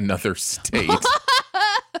up in another state.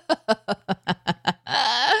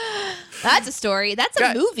 That's a story. That's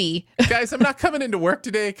a movie. Guys, I'm not coming into work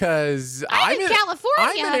today because I'm in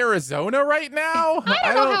California. I'm in Arizona right now.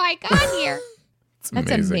 I don't know how I got here.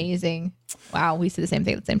 That's amazing. Wow, we say the same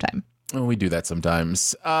thing at the same time. Oh, we do that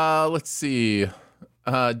sometimes. Let's see.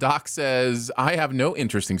 Doc says, I have no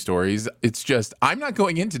interesting stories. It's just, I'm not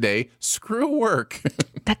going in today. Screw work.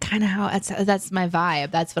 That kind of that's my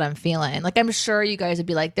vibe. That's what I'm feeling. Like, I'm sure you guys would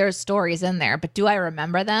be like, there's stories in there, but do I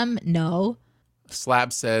remember them? No.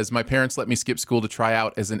 Slab says, my parents let me skip school to try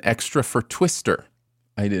out as an extra for Twister.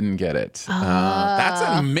 I didn't get it. That's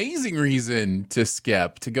an amazing reason to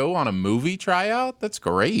skip, to go on a movie tryout. That's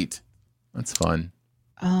great. That's fun.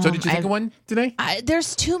 So did you think of one today?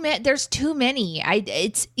 There's too many.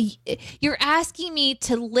 You're asking me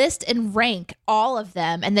to list and rank all of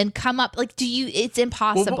them and then come up like, it's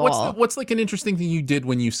impossible. Well, what's like an interesting thing you did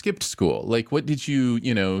when you skipped school? Like, what did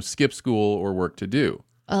you skip school or work to do?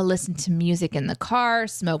 Listened to music in the car,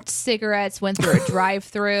 smoked cigarettes, went through a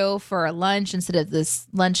drive-through for a lunch instead of this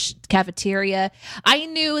lunch cafeteria. I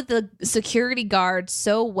knew the security guard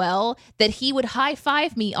so well that he would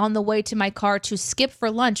high-five me on the way to my car to skip for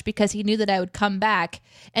lunch because he knew that I would come back,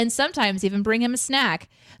 and sometimes even bring him a snack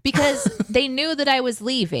because they knew that I was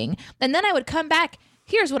leaving. And then I would come back.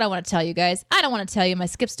 Here's what I want to tell you guys. I don't want to tell you my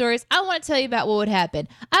skip stories. I want to tell you about what would happen.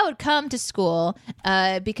 I would come to school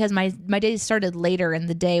because my days started later in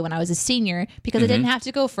the day when I was a senior because I didn't have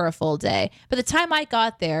to go for a full day. By the time I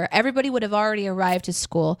got there, everybody would have already arrived to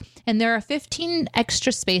school, and there are 15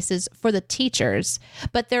 extra spaces for the teachers,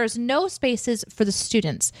 but there's no spaces for the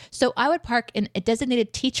students. So I would park in a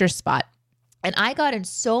designated teacher spot. And I got in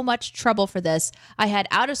so much trouble for this. I had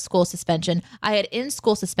out of school suspension. I had in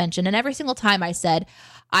school suspension. And every single time I said,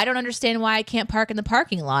 I don't understand why I can't park in the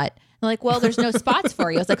parking lot. I'm like, well, there's no spots for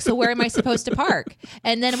you. I was like, so where am I supposed to park?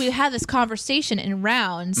 And then we had this conversation in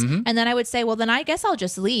rounds. And then I would say, well, then I guess I'll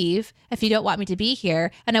just leave if you don't want me to be here.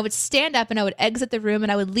 And I would stand up and I would exit the room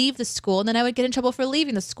and I would leave the school. And then I would get in trouble for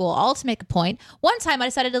leaving the school, all to make a point. One time I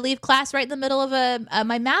decided to leave class right in the middle of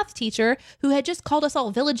my math teacher who had just called us all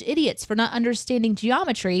village idiots for not understanding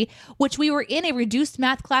geometry, which we were in a reduced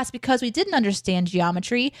math class because we didn't understand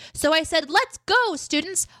geometry. So I said, let's go,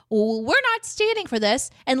 students. We're not standing for this,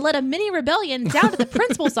 and led a mini rebellion down to the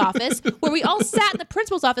principal's office where we all sat in the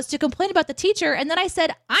principal's office to complain about the teacher. And then I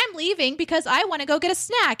said, I'm leaving because I want to go get a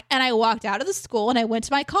snack. And I walked out of the school and I went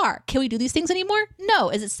to my car. Can we do these things anymore? No.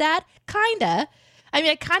 Is it sad? Kinda. I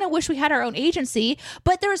mean, I kind of wish we had our own agency,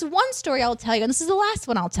 but there's one story I'll tell you, and this is the last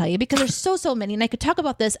one I'll tell you because there's so many, and I could talk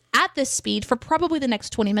about this at this speed for probably the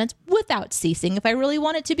next 20 minutes without ceasing if I really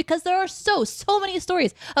wanted to, because there are so many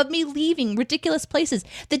stories of me leaving ridiculous places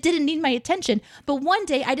that didn't need my attention. But one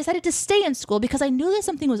day I decided to stay in school because I knew that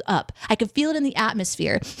something was up. I could feel it in the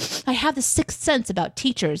atmosphere. I have the sixth sense about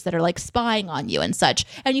teachers that are like spying on you and such,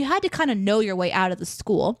 and you had to kind of know your way out of the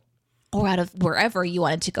school or out of wherever you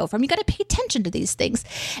wanted to go from. You got to pay attention to these things.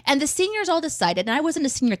 And the seniors all decided, and I wasn't a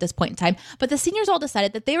senior at this point in time, but the seniors all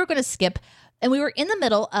decided that they were going to skip. And we were in the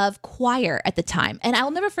middle of choir at the time. And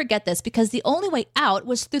I'll never forget this because the only way out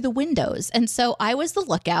was through the windows. And so I was the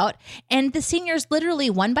lookout, and the seniors literally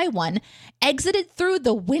one by one exited through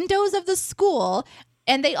the windows of the school.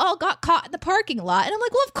 And they all got caught in the parking lot. And I'm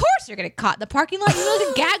like, well, of course you're going to get caught in the parking lot. You're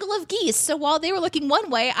like a gaggle of geese. So while they were looking one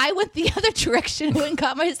way, I went the other direction and went and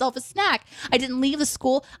got myself a snack. I didn't leave the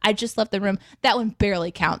school. I just left the room. That one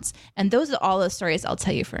barely counts. And those are all the stories I'll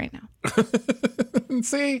tell you for right now.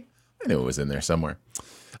 See, I knew it was in there somewhere.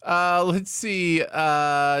 Let's see.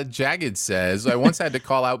 Jagged says, I once had to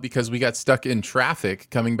call out because we got stuck in traffic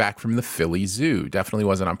coming back from the Philly Zoo. Definitely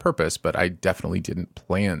wasn't on purpose, but I definitely didn't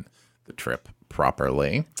plan the trip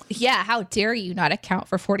properly. Yeah, how dare you not account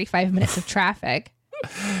for 45 minutes of traffic?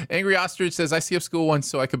 Angry Ostrich says, I skipped school once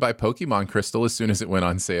so I could buy Pokemon Crystal as soon as it went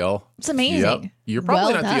on sale. It's amazing. Yep. You're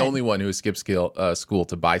probably Well not done. the only one who skipped school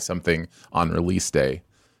to buy something on release day.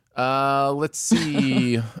 Let's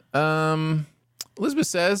see. Elizabeth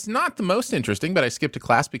says, not the most interesting, but I skipped a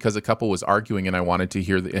class because a couple was arguing and I wanted to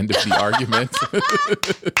hear the end of the argument.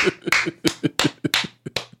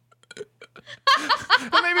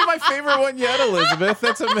 Maybe my favorite one yet, Elizabeth.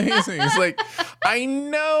 That's amazing. It's like, I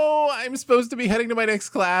know I'm supposed to be heading to my next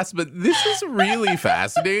class, but this is really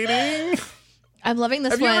fascinating. I'm loving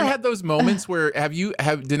this Have one. you ever had those moments where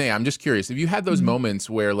Danae, I'm just curious, have you had those moments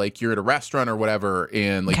where like you're at a restaurant or whatever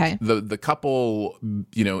and like the couple,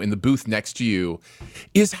 in the booth next to you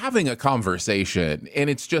is having a conversation and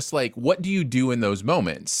it's just like, what do you do in those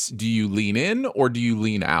moments? Do you lean in or do you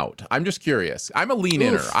lean out? I'm just curious. I'm a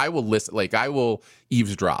lean-inner. I will listen, like I will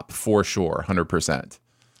eavesdrop for sure, 100%.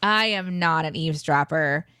 I am not an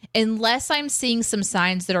eavesdropper unless I'm seeing some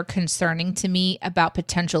signs that are concerning to me about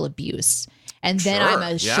potential abuse. And then I'm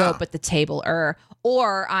a show up at the table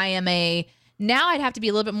or I am now I'd have to be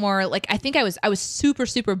a little bit more like, I think I was super,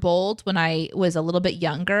 super bold when I was a little bit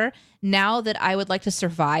younger. Now that I would like to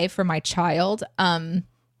survive for my child, I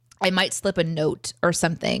might slip a note or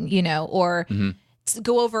something, or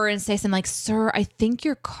go over and say something like, sir, I think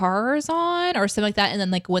your car is on or something like that. And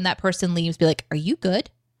then like when that person leaves, be like, are you good?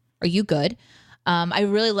 Are you good? I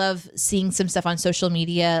really love seeing some stuff on social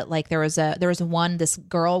media. Like there was one, this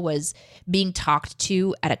girl was being talked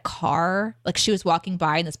to at a car. Like she was walking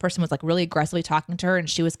by and this person was like really aggressively talking to her and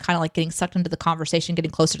she was kind of like getting sucked into the conversation,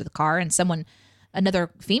 getting closer to the car. And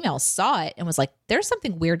another female saw it and was like, there's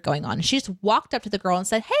something weird going on. And she just walked up to the girl and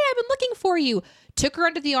said, hey, I've been looking for you, took her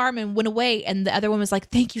under the arm and went away. And the other one was like,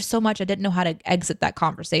 thank you so much. I didn't know how to exit that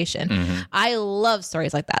conversation. I love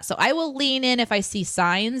stories like that. So I will lean in if I see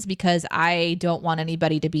signs because I don't want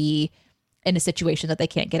anybody to be in a situation that they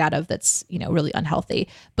can't get out of that's, really unhealthy.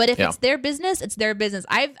 But if it's their business, it's their business.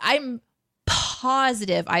 I'm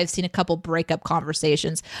positive I've seen a couple breakup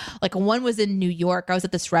conversations. Like one was in New York. I was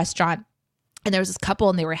at this restaurant and there was this couple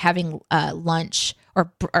and they were having lunch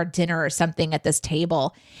or dinner or something at this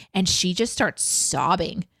table. And she just starts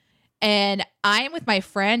sobbing. And I'm with my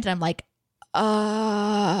friend and I'm like,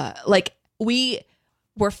 we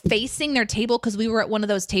were facing their table because we were at one of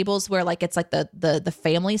those tables where like it's like the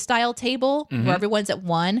family style table where everyone's at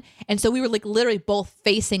one. And so we were like literally both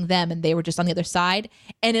facing them and they were just on the other side.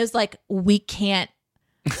 And it was like, we can't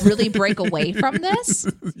really break away from this.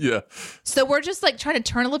 Yeah. So we're just like trying to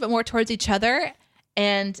turn a little bit more towards each other.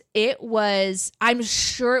 And I'm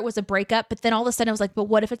sure it was a breakup, but then all of a sudden I was like, but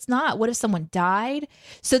what if it's not? What if someone died?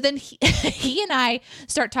 So then he and I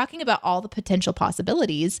start talking about all the potential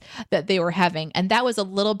possibilities that they were having. And that was a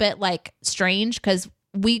little bit like strange because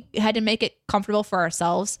we had to make it comfortable for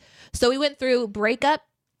ourselves. So we went through breakup,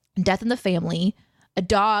 death in the family, a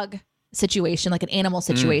dog situation, like an animal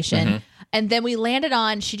situation. And then we landed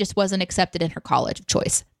on she just wasn't accepted in her college of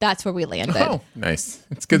choice. That's where we landed. Oh, nice.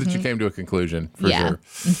 It's good that you came to a conclusion for sure.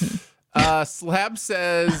 Slab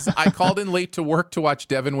says, I called in late to work to watch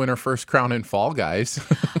Devin win her first crown in Fall Guys.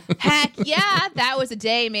 Heck yeah. That was a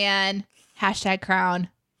day, man. Hashtag crown.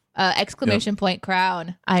 Exclamation point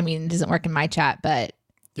crown. I mean, it doesn't work in my chat, but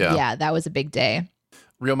yeah, that was a big day.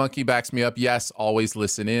 Real Monkey backs me up. Yes, always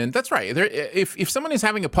listen in. That's right. If someone is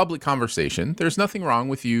having a public conversation, there's nothing wrong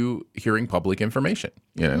with you hearing public information.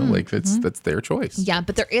 Like that's their choice. Yeah,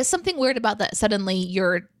 but there is something weird about that. Suddenly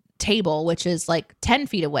your table, which is like 10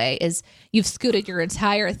 feet away, is you've scooted your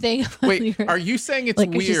entire thing. Wait, are you saying it's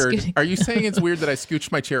like weird? Are you saying it's weird that I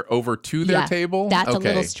scooched my chair over to their table? That's a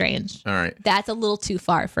little strange. All right. That's a little too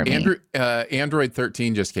far for me. Android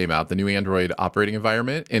 13 just came out, the new Android operating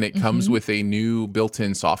environment, and it comes with a new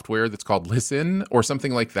built-in software that's called Listen or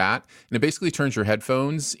something like that. And it basically turns your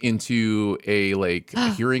headphones into a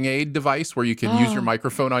hearing aid device where you can use your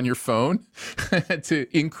microphone on your phone to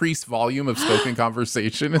increase volume of spoken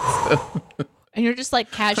conversation. And you're just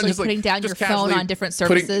like casually putting down your phone on different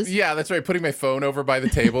surfaces. That's right. Putting my phone over by the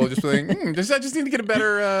table, just like, I just need to get a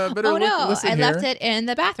better listen I here. left it in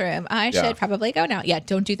the bathroom. I should probably go now. Yeah,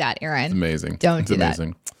 don't do that, Aaron. It's amazing. Don't do that.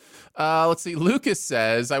 Let's see. Lucas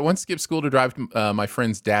says, I once skipped school to drive my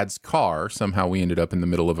friend's dad's car. Somehow we ended up in the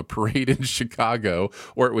middle of a parade in Chicago,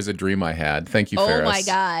 or it was a dream I had. Thank you, Ferris. Oh, my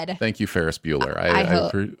God. Thank you, Ferris Bueller.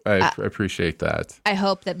 I appreciate that. I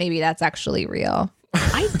hope that maybe that's actually real.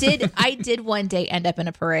 I did one day end up in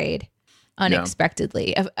a parade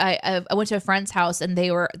unexpectedly. I went to a friend's house and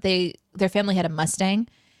their family had a Mustang.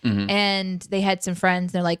 And they had some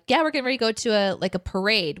friends. They're like, yeah, we're getting ready to go to a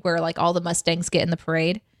parade where like all the Mustangs get in the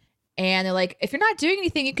parade. And they're like, if you're not doing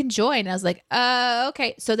anything, you can join. And I was like,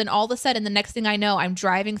 okay. So then all of a sudden, the next thing I know, I'm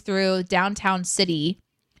driving through downtown city,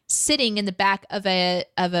 sitting in the back of a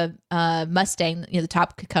Mustang. The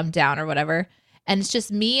top could come down or whatever. And it's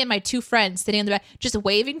just me and my two friends sitting in the back, just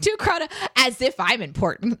waving to a crowd as if I'm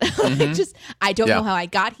important. I don't know how I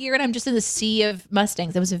got here. And I'm just in the sea of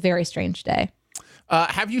Mustangs. It was a very strange day.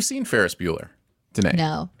 Have you seen Ferris Bueller, Danae?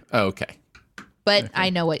 No. Oh, okay. But okay.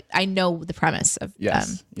 I know the premise of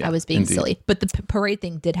I was being silly. But the parade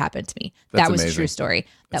thing did happen to me. That was a true story.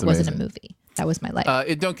 That wasn't a movie. That was my life.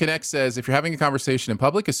 It Don't Connect says, if you're having a conversation in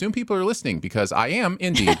public, assume people are listening because I am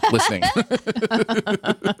indeed listening.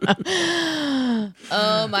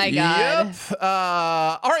 Oh my God. Yep.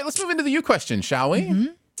 All right, let's move into the you question, shall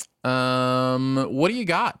we? What do you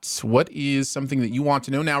got? What is something that you want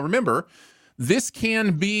to know? Now, remember, this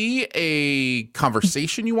can be a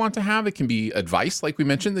conversation you want to have. It can be advice, like we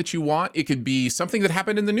mentioned, that you want. It could be something that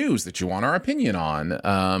happened in the news that you want our opinion on.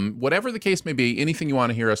 Whatever the case may be, anything you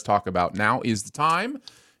want to hear us talk about, now is the time,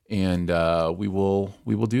 and we will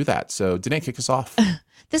do that. So, Danae, kick us off.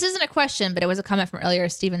 This isn't a question, but it was a comment from earlier.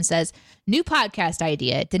 Steven says, new podcast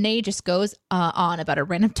idea. Danae just goes on about a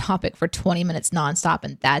random topic for 20 minutes nonstop,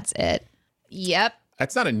 and that's it. Yep.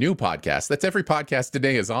 That's not a new podcast. That's every podcast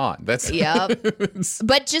Danae is on. That's Yep.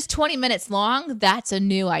 But just 20 minutes long, that's a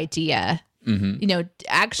new idea. You know,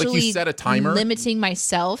 actually like you set a timer? Limiting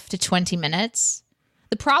myself to 20 minutes.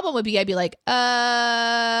 The problem would be I'd be like,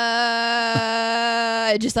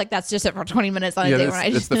 just like that's just it for 20 minutes on a day.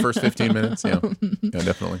 It's the first 15 minutes. Yeah,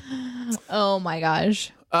 definitely. Oh my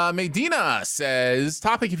gosh. Medina says,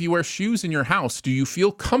 topic, if you wear shoes in your house, do you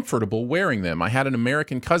feel comfortable wearing them? I had an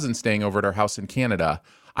American cousin staying over at our house in Canada.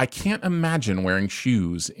 I can't imagine wearing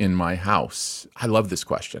shoes in my house. I love this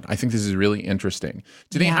question. I think this is really interesting.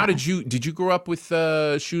 Danae, how did you grow up with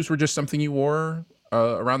shoes were just something you wore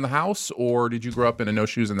around the house, or did you grow up in a no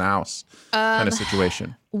shoes in the house kind of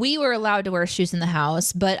situation? We were allowed to wear shoes in the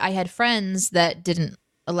house, but I had friends that didn't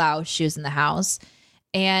allow shoes in the house.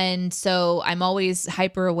 And so I'm always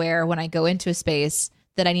hyper aware when I go into a space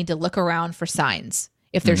that I need to look around for signs.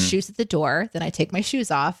 If there's shoes at the door, then I take my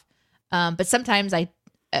shoes off. But sometimes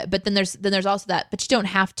but then there's also that, but you don't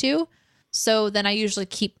have to. So then I usually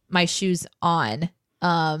keep my shoes on,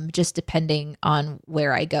 just depending on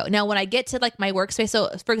where I go. Now, when I get to like my workspace, so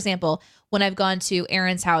for example, when I've gone to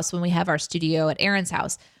Aaron's house, when we have our studio at Aaron's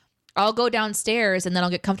house, I'll go downstairs and then I'll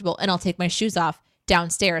get comfortable and I'll take my shoes off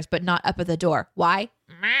downstairs, but not up at the door. Why?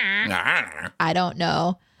 I don't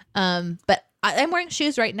know. But I'm wearing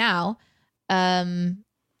shoes right now.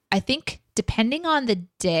 I think depending on the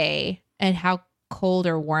day and how cold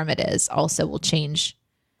or warm it is also will change.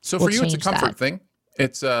 So for you, it's a comfort thing.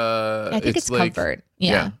 It's I think it's like, comfort.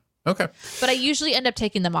 Yeah. Okay. But I usually end up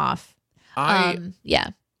taking them off. I'm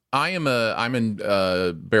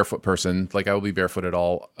a barefoot person. Like I will be barefoot at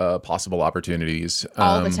all possible opportunities.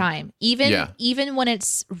 All the time. Even when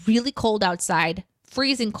it's really cold outside,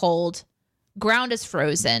 freezing cold, ground is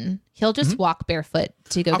frozen. He'll just walk barefoot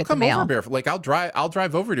to go get the mail. I'll come over barefoot. Like I'll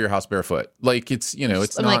drive over to your house barefoot. Like it's,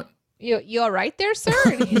 it's I'm not. Like, you all right there, sir?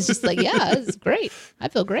 And he's just like, yeah, it's great. I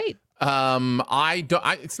feel great.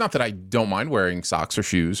 It's not that I don't mind wearing socks or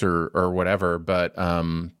shoes or whatever, but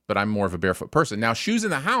I'm more of a barefoot person. Now, shoes in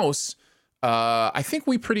the house, I think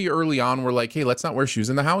we pretty early on were like, hey, let's not wear shoes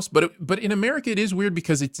in the house. But in America, it is weird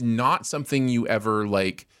because it's not something you ever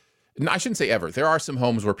like. I shouldn't say ever. There are some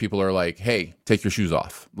homes where people are like, hey, take your shoes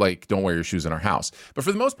off. Like, don't wear your shoes in our house. But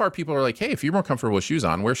for the most part, people are like, hey, if you're more comfortable with shoes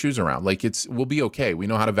on, wear shoes around. Like, we'll be okay. We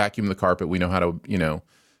know how to vacuum the carpet. We know how to,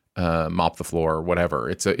 mop the floor or whatever.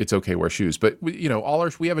 It's okay, wear shoes. But, we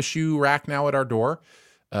have a shoe rack now at our door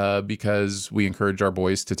because we encourage our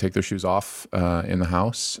boys to take their shoes off in the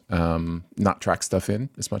house, not track stuff in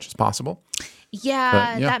as much as possible.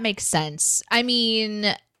 Yeah, that makes sense. I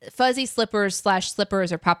mean, fuzzy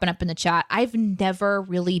slippers/slippers are popping up in the chat. I've never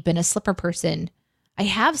really been a slipper person. I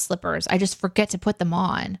have slippers. I just forget to put them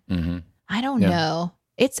on. Mm-hmm. I don't know.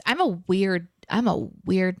 I'm a weird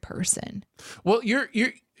person. Well, you're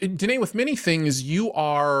Danae, with many things, you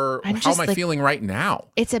are. How am I feeling right now?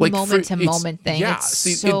 It's a moment to moment thing. Yeah,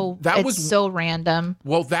 it's so random.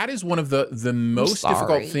 Well, that is one of the most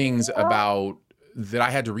difficult things that I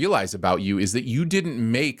had to realize about you is that you didn't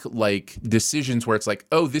make like decisions where it's like,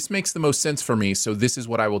 oh, this makes the most sense for me, so this is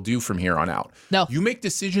what I will do from here on out. No, you make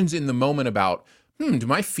decisions in the moment about, do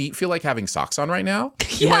my feet feel like having socks on right now?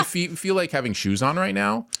 Do my feet feel like having shoes on right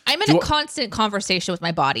now? I'm in a constant conversation with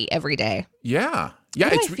my body every day. Yeah. Yeah.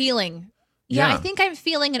 What am I feeling? Yeah, I think I'm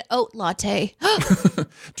feeling an oat latte.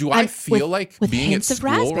 Do I feel like being at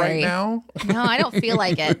school right now? No, I don't feel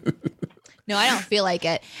like it. No, I don't feel like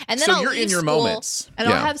it. And then I'll leave school moments. And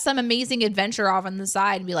I'll have some amazing adventure off on the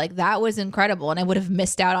side and be like, that was incredible. And I would have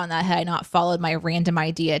missed out on that had I not followed my random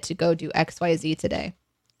idea to go do XYZ today.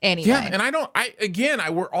 Anyway. Yeah,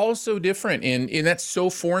 and we're all so different. And that's so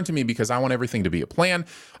foreign to me because I want everything to be a plan.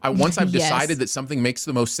 Once I've decided that something makes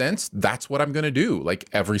the most sense, that's what I'm going to do, like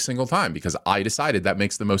every single time, because I decided that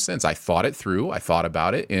makes the most sense. I thought it through. I thought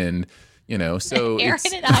about it. And so Aaron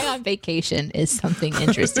and I on vacation is something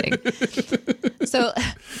interesting. So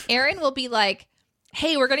Aaron will be like,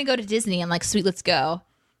 hey, we're going to go to Disney. I'm like, sweet, let's go.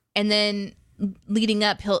 And then leading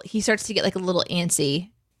up, he starts to get like a little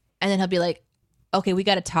antsy, and then he'll be like, okay, we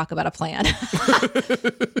got to talk about a plan.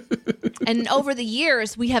 And over the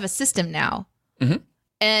years, we have a system now. Mm-hmm.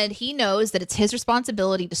 And he knows that it's his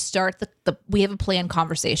responsibility to start the we have a plan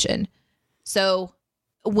conversation. So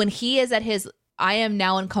when he is at his, I am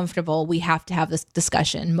now uncomfortable, we have to have this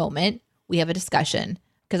discussion moment. We have a discussion,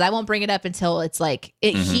 because I won't bring it up until it's like,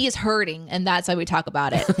 he is hurting. And that's why we talk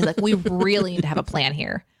about it. He's like, we really need to have a plan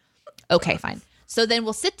here. Okay, fine. So then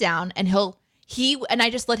we'll sit down and and I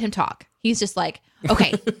just let him talk. He's just like,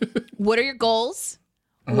 okay, what are your goals?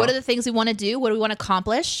 What are the things we want to do? What do we want to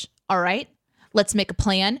accomplish? All right, let's make a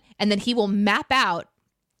plan. And then he will map out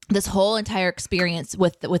this whole entire experience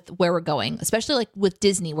with where we're going, especially like with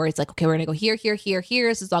Disney, where it's like, okay, we're going to go here, here, here, here.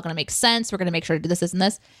 This is all going to make sense. We're going to make sure to do this, and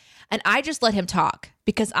this. And I just let him talk,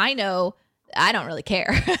 because I know I don't really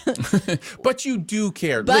care. But you do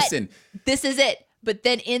care. But listen, this is it. But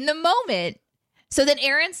then in the moment, so then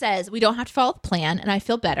Aaron says, we don't have to follow the plan, and I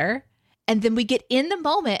feel better. And then we get in the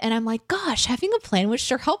moment, and I'm like, gosh, having a plan was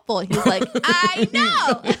sure helpful. And he's like, I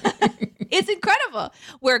know. It's incredible.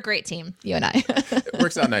 We're a great team, you and I. It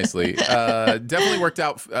works out nicely. Definitely worked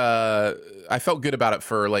out. I felt good about it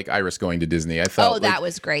for like Iris going to Disney. I felt that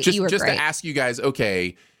was great. Just, you were just great. to ask you guys,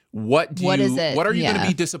 okay, what is it? What are you going to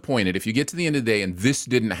be disappointed if you get to the end of the day and this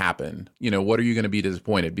didn't happen? What are you going to be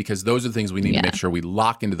disappointed? Because those are the things we need to make sure we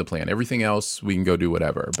lock into the plan. Everything else, we can go do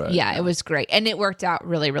whatever. But yeah, it was great. And it worked out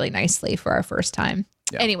really, really nicely for our first time.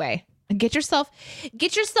 Yeah. Anyway, get yourself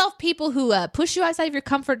people who push you outside of your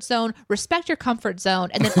comfort zone, respect your comfort zone,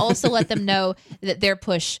 and then also let them know that their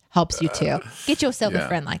push helps you too. Get yourself a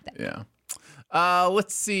friend like that. Yeah.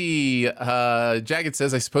 Let's see. Jagged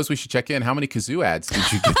says, I suppose we should check in. How many kazoo ads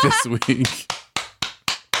did you get this week?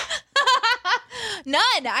 None.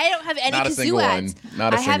 I don't have any Not kazoo ads.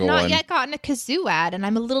 Not a I single have not one. yet gotten a kazoo ad, and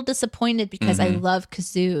I'm a little disappointed because I love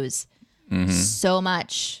kazoos so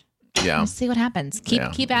much. Yeah. Let's see what happens.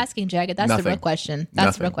 Keep asking, Jagged. That's the real question.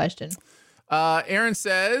 That's the real question. Aaron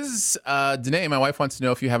says, Danae, my wife wants to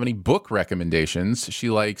know if you have any book recommendations. She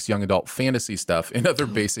likes young adult fantasy stuff and other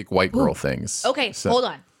basic white girl things. Okay, hold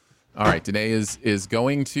on. All right, Danae is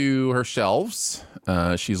going to her shelves.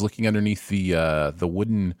 She's looking underneath the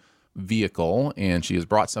wooden vehicle, and she has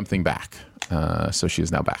brought something back. So she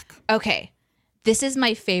is now back. Okay, this is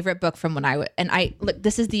my favorite book from when look.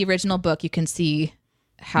 This is the original book. You can see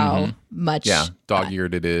how much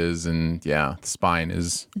dog-eared it is, and the spine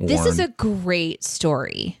is worn. This is a great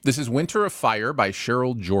story. This is Winter of Fire by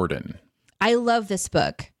Cheryl Jordan. I love this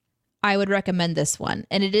book. I would recommend this one,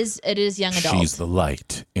 and it is young adult. She's the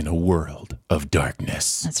light in a world of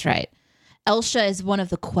darkness. That's right. Elsha is one of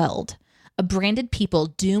the Quelled, a branded people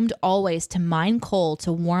doomed always to mine coal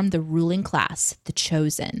to warm the ruling class, the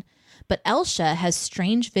Chosen. But Elsha has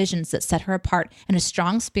strange visions that set her apart and a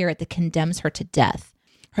strong spirit that condemns her to death.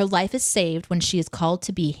 Her life is saved when she is called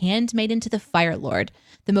to be handmaiden to the Fire Lord,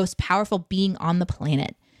 the most powerful being on the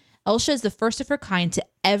planet. Elsha is the first of her kind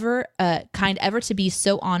ever to be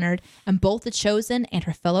so honored, and both the Chosen and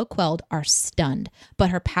her fellow Quelled are stunned.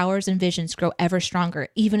 But her powers and visions grow ever stronger,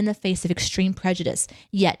 even in the face of extreme prejudice.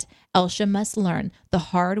 Yet, Elsha must learn the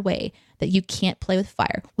hard way that you can't play with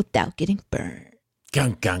fire without getting burned.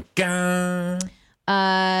 Gun, gun, gun.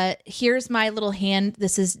 Here's my little hand.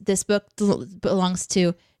 This book belongs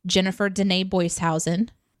to Jennifer Danae Boyshausen.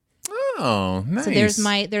 Oh, nice. So there's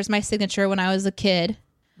my signature when I was a kid.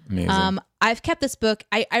 Amazing. I've kept this book.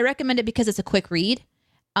 I recommend it because it's a quick read.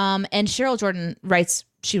 And Cheryl Jordan writes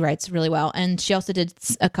really well. And she also did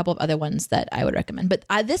a couple of other ones that I would recommend. But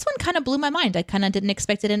this one kind of blew my mind. I kind of didn't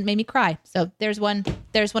expect it and it made me cry. So there's one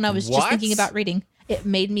I was just thinking about reading. It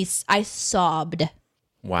made me, I sobbed.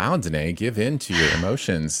 Wow, Danae, give in to your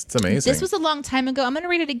emotions. It's amazing. This was a long time ago. I'm going to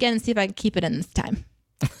read it again and see if I can keep it in this time.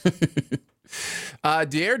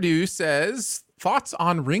 Dierdu says, thoughts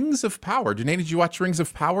on Rings of Power. Danae, did you watch Rings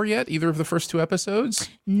of Power yet? Either of the first 2 episodes?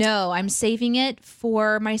 No, I'm saving it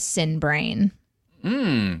for my sin brain.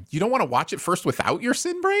 You don't want to watch it first without your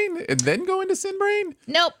sin brain and then go into sin brain?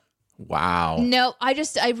 Nope. Wow. No, I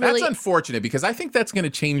really... That's unfortunate because I think that's going to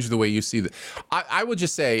change the way you see it. I would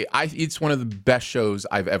just say it's one of the best shows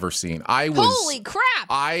I've ever seen. Holy crap!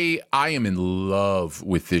 I am in love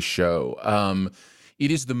with this show. It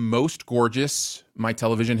is the most gorgeous my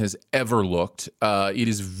television has ever looked. It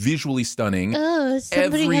is visually stunning. Oh,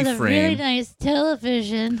 somebody Every has a frame. really nice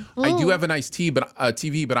television. Ooh. I do have a nice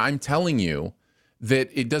TV, but I'm telling you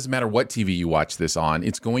that it doesn't matter what TV you watch this on.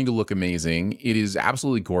 It's going to look amazing. It is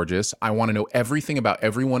absolutely gorgeous. I want to know everything about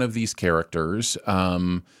every one of these characters.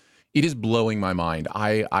 It is blowing my mind.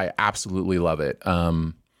 I absolutely love it.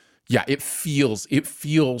 Yeah, it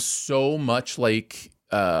feels so much like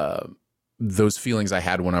those feelings I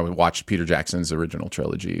had when I would watch Peter Jackson's original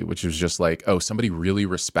trilogy, which was just like, oh, somebody really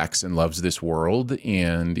respects and loves this world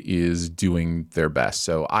and is doing their best.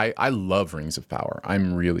 So I love Rings of Power.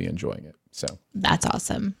 I'm really enjoying it. So that's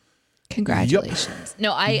awesome. Congratulations. Yep.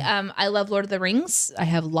 No, I love Lord of the Rings. I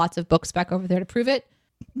have lots of books back over there to prove it,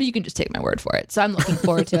 but you can just take my word for it. So I'm looking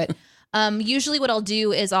forward to it. Usually what I'll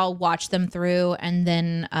do is I'll watch them through and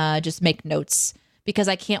then just make notes because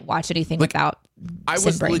I can't watch anything without I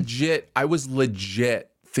was legit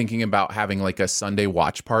thinking about having like a Sunday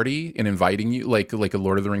watch party and inviting you like a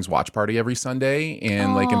Lord of the Rings watch party every Sunday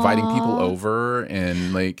and like inviting people over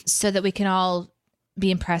and like so that we can all be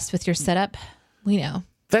impressed with your setup. We know.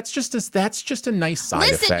 That's just a nice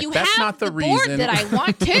side effect. Listen, you that's have not the board reason that I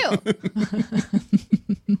want to.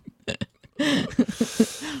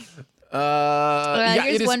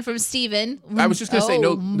 Here's one from Steven. I was just going to say,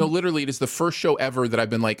 no, literally, it is the first show ever that I've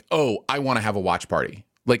been like, oh, I want to have a watch party.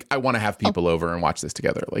 Like, I want to have people over and watch this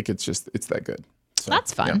together. Like, it's that good. So,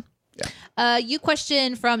 that's fun. Yeah. You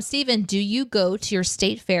question from Steven, do you go to your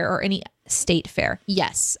state fair or any state fair?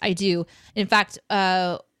 Yes, I do. In fact,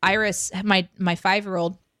 Iris, my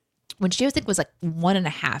 5-year-old, when she was, I think, was like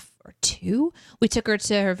 1.5 or 2, we took her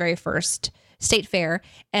to her very first state fair,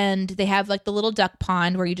 and they have like the little duck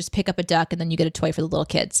pond where you just pick up a duck and then you get a toy for the little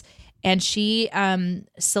kids. And she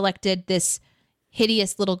selected this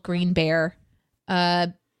hideous little green bear.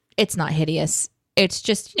 It's not hideous. It's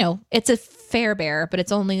just, it's a fair bear, but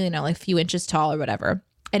it's only, like a few inches tall or whatever.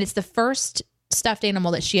 And it's the first stuffed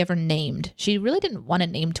animal that she ever named. She really didn't want to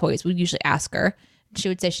name toys. We usually ask her. She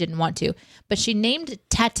would say she didn't want to, but she named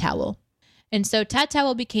Tat Towel. And so Tat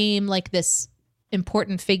Towel became like this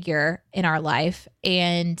important figure in our life.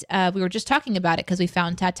 And we were just talking about it because we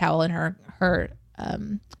found Tat Towel in her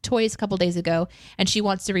toys a couple days ago, and she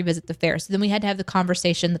wants to revisit the fair. So then we had to have the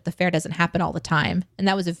conversation that the fair doesn't happen all the time. And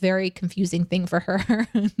that was a very confusing thing for her.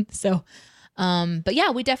 So, but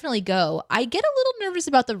yeah, we definitely go. I get a little nervous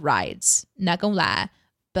about the rides, not gonna lie,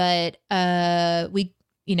 but we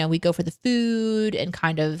go for the food and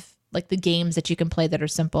kind of like the games that you can play that are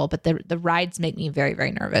simple, but the rides make me very,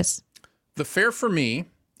 very nervous. The fair for me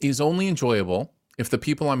is only enjoyable if the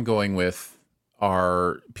people I'm going with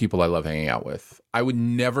are people I love hanging out with. I would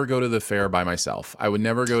never go to the fair by myself. I would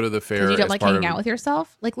never go to the fair. You don't like hanging out with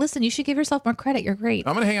yourself? Like, listen, you should give yourself more credit. You're great.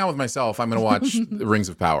 I'm going to hang out with myself. I'm going to watch Rings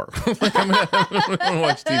of Power. Like I'm going to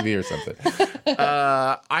watch TV or something.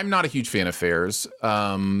 I'm not a huge fan of fairs,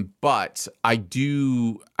 but I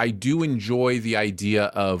do enjoy the idea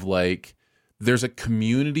of like, there's a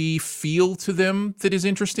community feel to them that is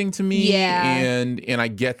interesting to me. Yeah. And I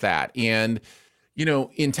get that. And,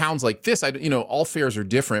 in towns like this, all fairs are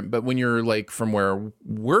different, but when you're like from where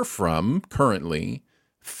we're from currently,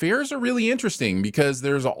 fairs are really interesting because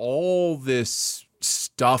there's all this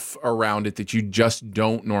stuff around it that you just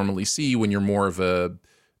don't normally see when you're more of a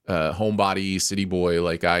homebody city boy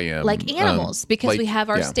like I am. Like animals, because we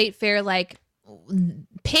have our state fair, like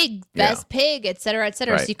pig, best pig, et cetera, et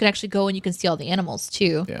cetera. Right. So you can actually go and you can see all the animals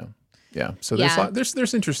too. Yeah. So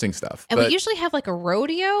there's interesting stuff. And we usually have like a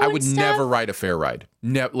rodeo. I would never ride a fair ride.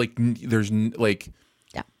 Listen,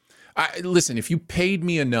 if you paid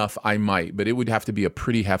me enough, I might, but it would have to be a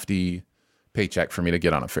pretty hefty paycheck for me to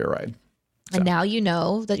get on a fair ride. So. And now you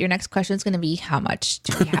know that your next question is going to be, how much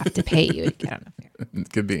do we have to pay you to get on a fair?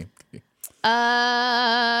 It could be.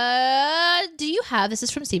 This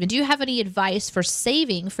is from Steven. Do you have any advice for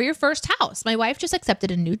saving for your first house? My wife just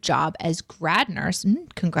accepted a new job as grad nurse.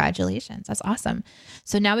 Congratulations. That's awesome.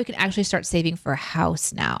 So now we can actually start saving for a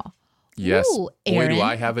house now. Yes. Ooh, Aaron, boy, do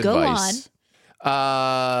I have advice.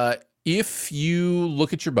 If you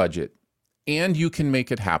look at your budget and you can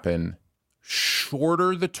make it happen,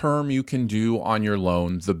 shorter the term you can do on your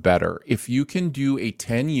loan, the better. If you can do a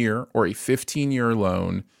 10-year or a 15-year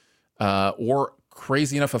loan, or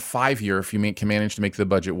crazy enough, a 5-year, if you can manage to make the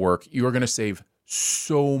budget work, you are going to save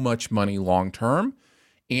so much money long term,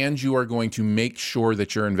 and you are going to make sure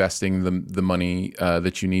that you're investing the money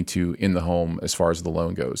that you need to in the home as far as the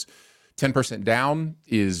loan goes. 10% down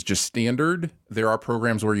is just standard. There are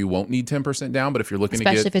programs where you won't need 10% down, but if you're looking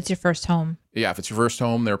especially if it's your first home. Yeah, if it's your first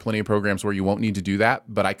home, there are plenty of programs where you won't need to do that,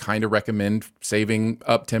 but I kind of recommend saving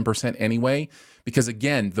up 10% anyway, because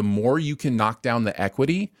again, the more you can knock down the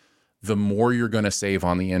equity, the more you're going to save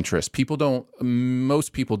on the interest.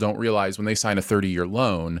 Most people don't realize when they sign a 30-year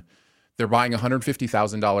loan, they're buying a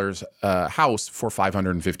 $150,000 house for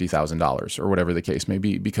 $550,000 or whatever the case may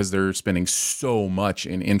be, because they're spending so much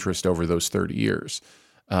in interest over those 30 years.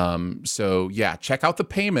 So yeah, check out the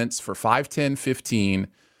payments for 5, 10, 15.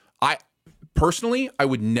 personally, I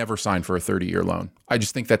would never sign for a 30-year loan. I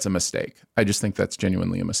just think that's a mistake. I just think that's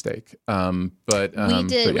genuinely a mistake. We signed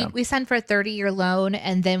for a 30-year loan,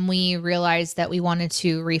 and then we realized that we wanted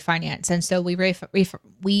to refinance. And so we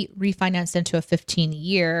refinanced into a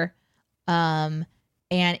 15-year. And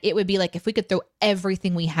it would be like if we could throw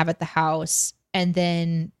everything we have at the house, and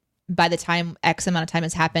then by the time X amount of time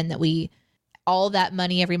has happened, that all that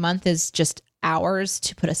money every month is just ours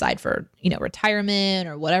to put aside for, retirement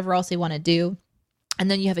or whatever else you want to do. And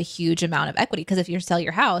then you have a huge amount of equity, because if you sell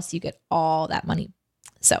your house, you get all that money.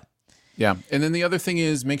 So, yeah. And then the other thing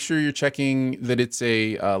is make sure you're checking that it's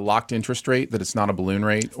a locked interest rate, that it's not a balloon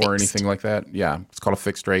rate or anything like that. Yeah. It's called a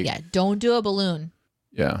fixed rate. Yeah. Don't do a balloon.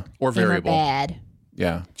 Yeah. Or variable. Bad.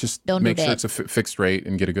 Yeah. Just don't make sure it's a fixed rate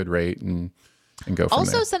and get a good rate and go from there.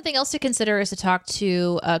 Also, something else to consider is to talk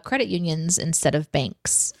to credit unions instead of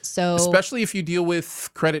banks. So, especially if you deal with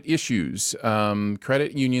credit issues,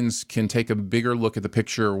 credit unions can take a bigger look at the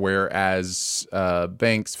picture, whereas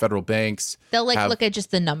federal banks, they'll look at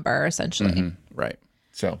just the number essentially. Mm-hmm, right.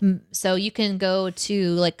 So you can go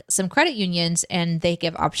to some credit unions, and they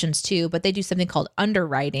give options too, but they do something called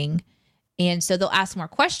underwriting, and so they'll ask more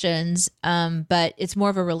questions, but it's more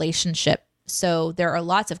of a relationship. So there are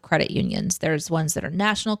lots of credit unions. There's ones that are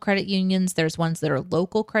national credit unions. There's ones that are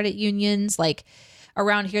local credit unions. Like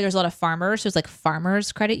around here, there's a lot of farmers. There's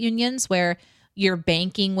farmers credit unions where you're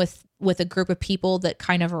banking with a group of people that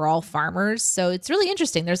kind of are all farmers. So it's really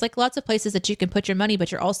interesting. There's lots of places that you can put your money,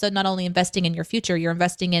 but you're also not only investing in your future, you're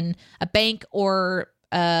investing in a bank or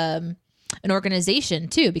an organization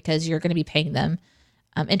too, because you're going to be paying them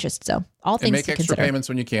interest. So all things to consider. And make extra payments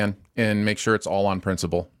when you can, and make sure it's all on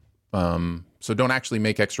principal. So don't actually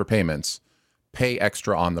make extra payments. Pay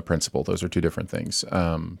extra on the principal. Those are two different things.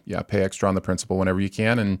 Pay extra on the principal whenever you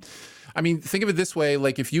can. And I mean, think of it this way: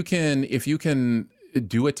 if you can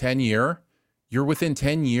do a 10-year, you're within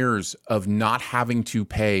 10 years of not having to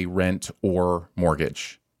pay rent or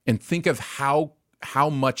mortgage. And think of how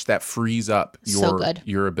much that frees up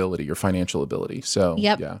your ability, your financial ability. So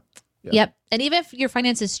Yep. And even if your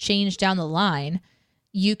finances change down the line,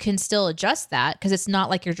 you can still adjust that, because it's not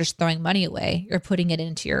like you're just throwing money away. You're putting it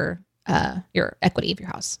into your equity of your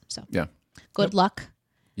house. So good luck.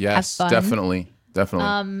 Yes, have fun. definitely.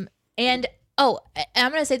 And I'm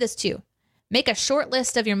going to say this too. Make a short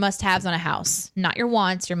list of your must-haves on a house, not your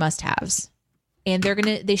wants, your must-haves. And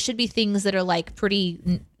they should be things that are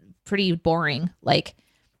pretty boring. Like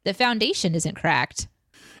the foundation isn't cracked.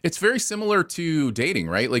 It's very similar to dating,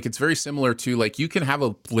 right? It's very similar to you can have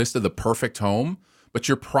a list of the perfect home, but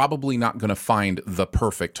you're probably not going to find the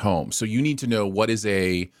perfect home. So you need to know what is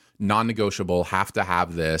a non-negotiable, have to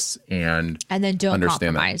have this, and then don't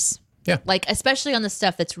understand compromise. That. Yeah. Especially on the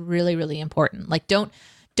stuff that's really, really important.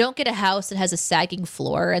 Don't get a house that has a sagging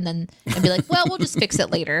floor and be like, well, we'll just fix it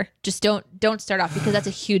later. Just don't start off, because that's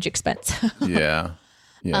a huge expense. Yeah.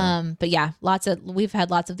 But yeah, we've had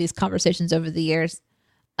lots of these conversations over the years.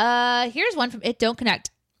 Here's one from It Don't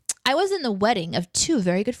Connect. I was in the wedding of two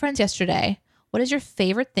very good friends yesterday. What is your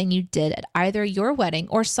favorite thing you did at either your wedding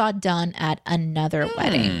or saw done at another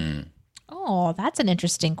wedding? Oh, that's an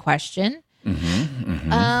interesting question.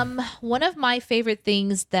 One of my favorite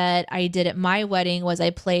things that I did at my wedding was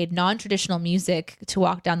I played non-traditional music to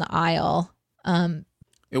walk down the aisle.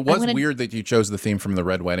 It was weird that you chose the theme from The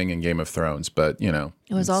Red Wedding and Game of Thrones, but It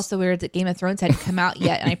was also weird that Game of Thrones hadn't come out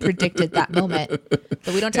yet, and I predicted that moment. But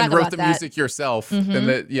we don't talk about that. And wrote the music yourself, and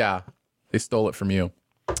they stole it from you.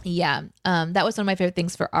 Yeah, that was one of my favorite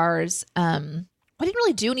things for ours. I didn't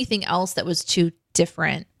really do anything else that was too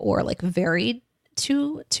different or varied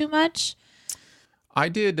too much. I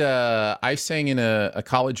did. I sang in a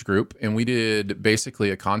college group, and we did basically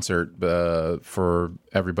a concert for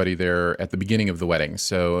everybody there at the beginning of the wedding.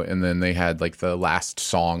 So, and then they had the last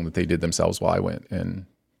song that they did themselves while I went and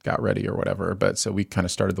got ready or whatever. But so we kind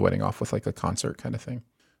of started the wedding off with a concert kind of thing.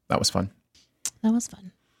 That was fun.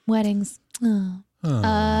 Weddings.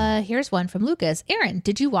 Here's one from Lucas. Aaron,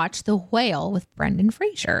 did you watch The Whale with Brendan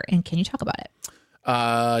Fraser? And can you talk about it?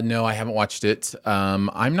 No, I haven't watched it.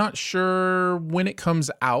 I'm not sure when it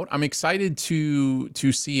comes out. I'm excited to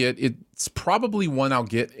see it. It's probably one I'll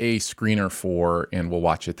get a screener for, and we'll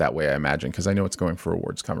watch it that way, I imagine, because I know it's going for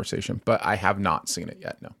awards conversation, but I have not seen it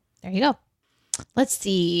yet. No. There you go. Let's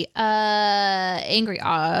see. Angry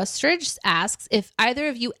Ostrich asks, if either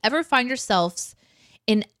of you ever find yourselves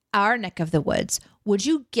in our neck of the woods, would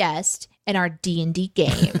you guest in our D&D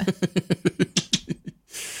game?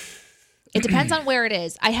 It depends on where it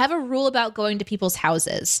is. I have a rule about going to people's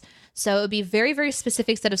houses. So it would be very, very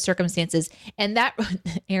specific set of circumstances. And that,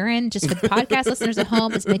 Aaron, just for the podcast listeners at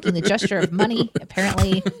home, is making the gesture of money.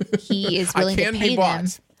 Apparently, he is willing to pay them.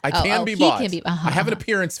 I can be bought. I have an Uh-huh.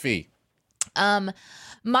 appearance fee.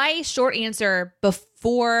 My short answer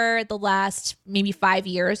before the last maybe 5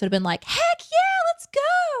 years would have been like, heck yeah, let's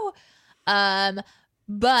go.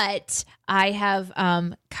 But I have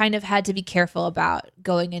kind of had to be careful about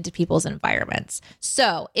going into people's environments.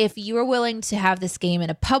 So if you were willing to have this game in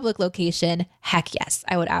a public location, heck yes,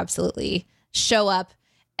 I would absolutely show up,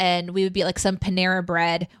 and we would be like some Panera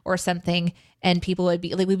Bread or something, and people would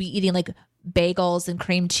be like, we'd be eating like bagels and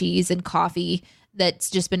cream cheese and coffee that's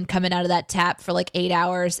just been coming out of that tap for like 8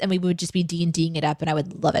 hours, and we would just be D&Ding it up, and I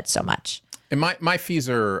would love it so much. And my fees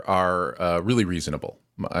are really reasonable.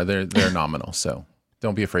 They're nominal, so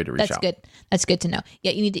don't be afraid to reach out. That's good. That's good to know.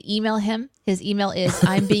 Yeah, you need to email him. His email is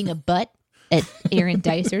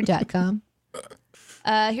I'mBeingAButt@AaronDicer.com.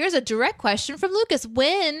 Here's a direct question from Lucas.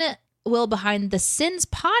 When will Behind the Sins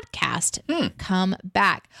podcast come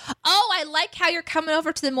back? Oh, I like how you're coming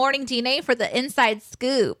over to the Morning DNA for the inside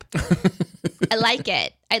scoop. I like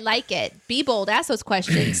it. I like it. Be bold. Ask those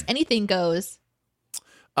questions. Anything goes.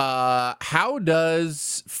 How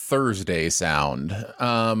does Thursday sound?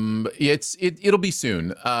 It'll be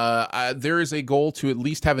soon. There is a goal to at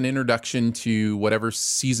least have an introduction to whatever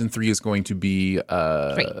season 3 is going to be. 3,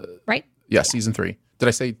 right? Yeah, season 3. Did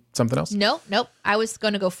I say something else? Nope. I was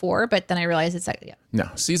going to go 4, but then I realized it's like, yeah. No,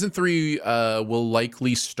 season 3 will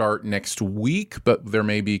likely start next week, but there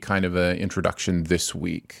may be kind of an introduction this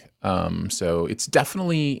week. So it's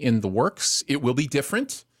definitely in the works. It will be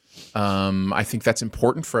different. I think that's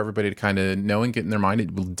important for everybody to kind of know and get in their mind.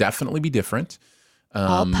 It will definitely be different.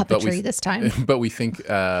 All puppetry this time. But we think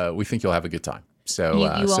you'll have a good time. So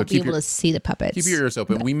you won't be able to see the puppets. Keep your ears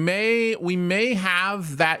open. We may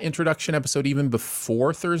have that introduction episode even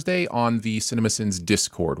before Thursday on the CinemaSins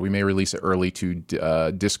Discord. We may release it early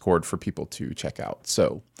to Discord for people to check out.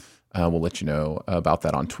 So we'll let you know about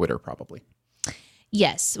that on Twitter probably.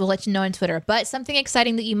 Yes, we'll let you know on Twitter. But something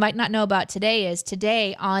exciting that you might not know about today is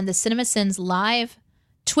today on the CinemaSins live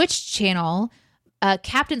Twitch channel,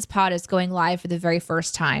 Captain's Pod is going live for the very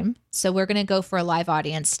first time. So we're going to go for a live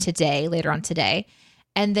audience today, later on today.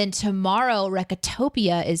 And then tomorrow,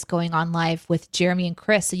 Recotopia is going on live with Jeremy and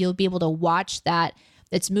Chris. So you'll be able to watch that.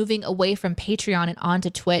 It's moving away from Patreon and onto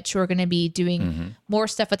Twitch. We're going to be doing more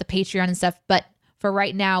stuff with the Patreon and stuff. But for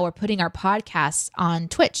right now, we're putting our podcasts on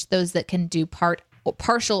Twitch, those that can do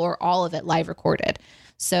partial or all of it live recorded.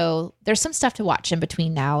 So there's some stuff to watch in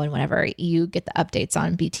between now and whenever you get the updates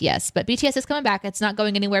on BTS. But BTS is coming back. It's not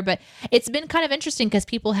going anywhere, but it's been kind of interesting because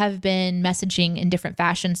people have been messaging in different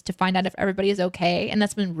fashions to find out if everybody is okay. And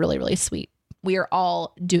that's been really, really sweet. We are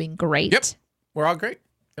all doing great. Yep. We're all great.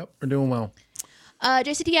 Yep. We're doing well.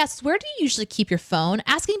 JCD asks, where do you usually keep your phone?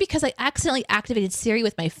 Asking because I accidentally activated Siri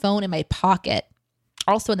with my phone in my pocket.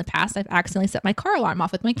 Also in the past, I've accidentally set my car alarm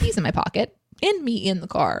off with my keys in my pocket and me in the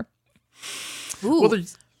car. Ooh. Well,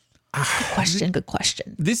 Good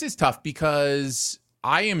question. This is tough because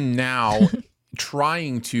I am now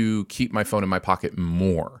trying to keep my phone in my pocket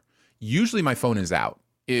more. Usually my phone is out.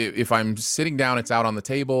 If I'm sitting down, it's out on the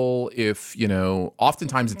table.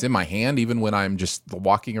 Oftentimes it's in my hand, even when I'm just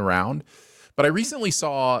walking around. But I recently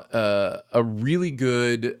saw a really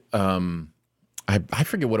good, I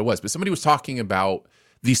forget what it was, but somebody was talking about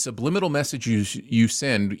the subliminal messages you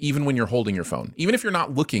send even when you're holding your phone, even if you're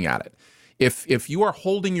not looking at it. If you are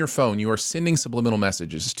holding your phone, you are sending subliminal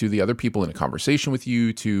messages to the other people in a conversation with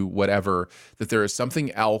you, to whatever, that there is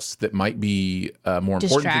something else that might be more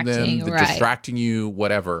important to them, distracting you,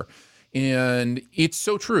 whatever. And it's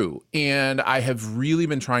so true. And I have really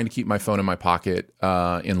been trying to keep my phone in my pocket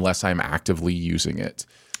unless I'm actively using it.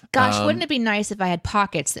 Gosh, wouldn't it be nice if I had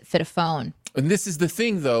pockets that fit a phone? And this is the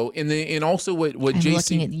thing, though, and also what I'm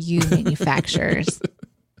looking at you manufacturers.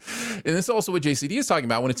 And this is also what JCD is talking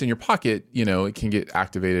about. When it's in your pocket, it can get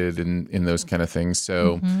activated in those kind of things.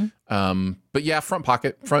 So, but yeah, front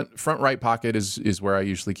right pocket is where I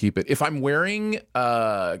usually keep it. If I'm wearing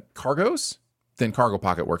cargos, then cargo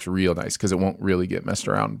pocket works real nice because it won't really get messed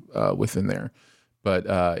around within there. But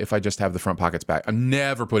if I just have the front pockets back, I'm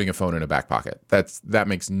never putting a phone in a back pocket. That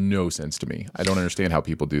makes no sense to me. I don't understand how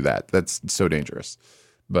people do that. That's so dangerous.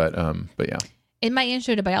 But yeah. In my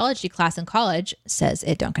intro to biology class in college, says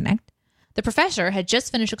it don't connect, the professor had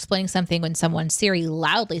just finished explaining something when someone, Siri,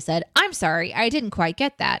 loudly said, "I'm sorry, I didn't quite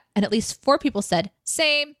get that." And at least 4 people said,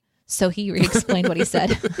 "Same." So he re-explained what he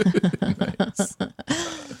said. Nice.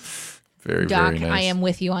 Very, Doc, very nice. I am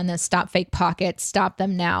with you on this. Stop fake pockets. Stop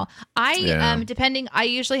them now. I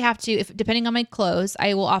usually have to, depending on my clothes,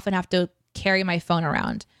 I will often have to carry my phone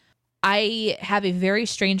around. I have a very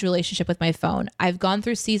strange relationship with my phone. I've gone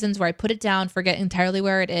through seasons where I put it down, forget entirely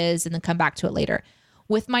where it is, and then come back to it later.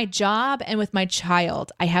 With my job and with my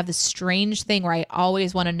child, I have this strange thing where I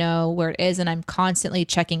always want to know where it is, and I'm constantly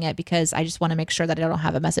checking it because I just want to make sure that I don't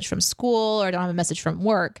have a message from school or I don't have a message from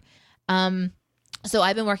work. So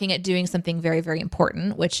I've been working at doing something very, very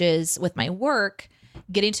important, which is with my work,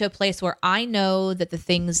 getting to a place where I know that the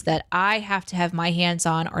things that I have to have my hands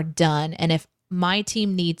on are done. And if my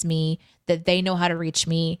team needs me, that they know how to reach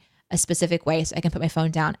me a specific way so I can put my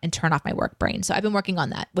phone down and turn off my work brain. So I've been working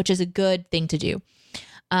on that, which is a good thing to do.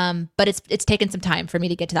 But it's taken some time for me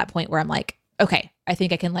to get to that point where I'm like, okay, I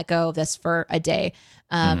think I can let go of this for a day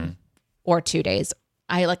or 2 days.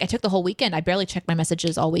 I took the whole weekend. I barely checked my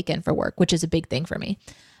messages all weekend for work, which is a big thing for me.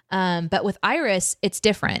 But with Iris, it's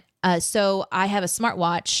different. So I have a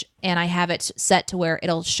smartwatch and I have it set to where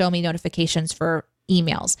it'll show me notifications for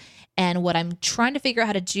emails. And what I'm trying to figure out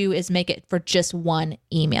how to do is make it for just one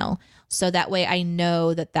email. So that way I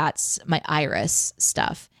know that that's my Iris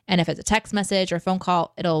stuff. And if it's a text message or a phone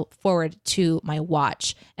call, it'll forward to my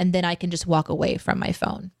watch. And then I can just walk away from my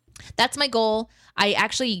phone. That's my goal. I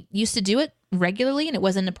actually used to do it regularly and it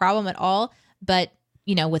wasn't a problem at all. But,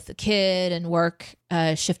 with the kid and work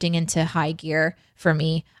shifting into high gear for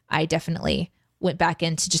me, I definitely went back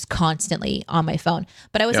into just constantly on my phone.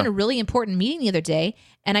 But I was in a really important meeting the other day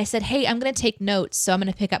and I said, hey, I'm going to take notes. So I'm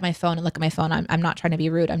going to pick up my phone and look at my phone. I'm not trying to be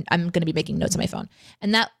rude. I'm going to be making notes on my phone.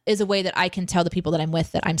 And that is a way that I can tell the people that I'm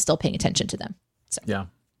with that I'm still paying attention to them. So,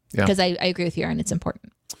 because I agree with you, Aaron. It's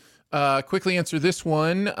important. Quickly answer this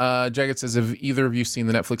one. Jagged says, have either of you seen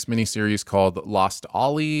the Netflix miniseries called Lost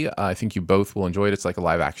Ollie? I think you both will enjoy it. It's like a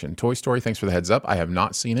live action Toy Story. Thanks for the heads up. I have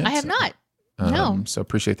not seen it. I have not. No. So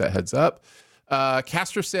appreciate that heads up.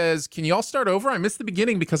 Castor says, can you all start over? I missed the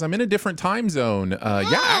beginning because I'm in a different time zone.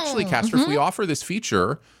 Yeah, actually, Castor, if we offer this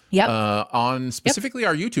feature on specifically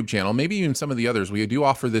our YouTube channel, maybe even some of the others, we do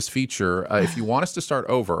offer this feature. If you want us to start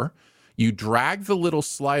over, you drag the little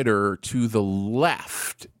slider to the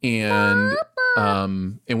left and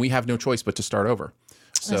we have no choice but to start over.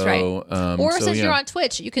 So, that's right. Or since you're on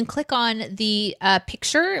Twitch, you can click on the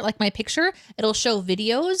picture, like my picture. It'll show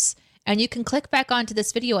videos and you can click back onto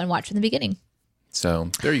this video and watch from the beginning.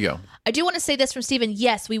 So there you go. I do want to say this from Stephen.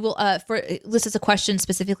 Yes, we will. This is a question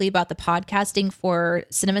specifically about the podcasting for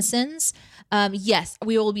CinemaSins. Yes,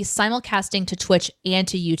 we will be simulcasting to Twitch and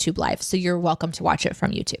to YouTube Live. So you're welcome to watch it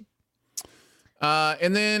from YouTube.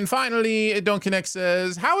 And then finally, It Don't Connect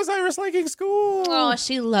says, how is Iris liking school? Oh,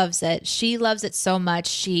 she loves it. She loves it so much.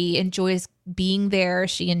 She enjoys being there.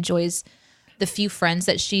 She enjoys the few friends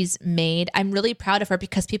that she's made. I'm really proud of her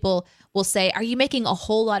because people will say, are you making a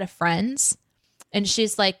whole lot of friends? And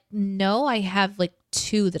she's like, no, I have like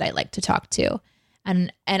 2 that I like to talk to.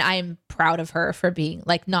 And I'm proud of her for being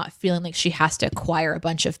like, not feeling like she has to acquire a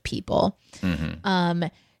bunch of people. Mm-hmm.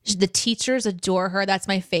 The teachers adore her. That's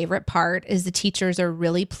my favorite part is the teachers are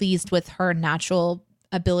really pleased with her natural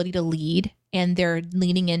ability to lead and they're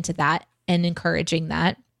leaning into that and encouraging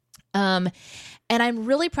that. And I'm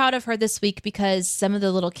really proud of her this week because some of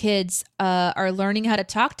the little kids are learning how to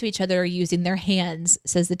talk to each other using their hands,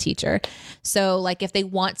 says the teacher. So like if they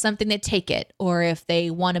want something, they take it, or if they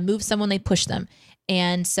want to move someone, they push them.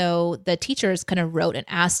 And so the teachers kind of wrote and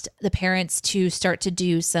asked the parents to start to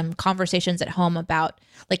do some conversations at home about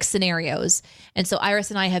like scenarios. And so Iris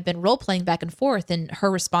and I have been role playing back and forth and her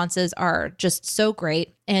responses are just so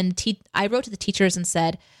great. And I wrote to the teachers and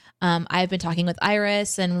said, I've been talking with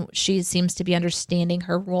Iris and she seems to be understanding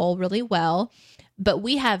her role really well. But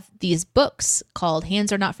we have these books called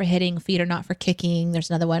Hands Are Not for Hitting, Feet Are Not for Kicking.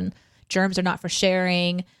 There's another one, Germs Are Not for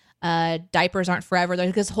Sharing, Diapers Aren't Forever.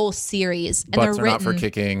 There's this whole series. And Butts Are Not for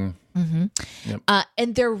Kicking. Mm-hmm. Yep.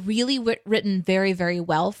 And they're really written very, very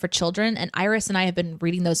well for children. And Iris and I have been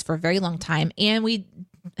reading those for a very long time. And we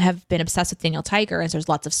have been obsessed with Daniel Tiger. And there's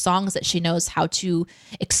lots of songs that she knows how to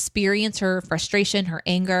experience her frustration, her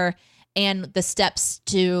anger, and the steps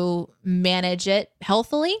to manage it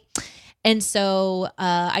healthily. And so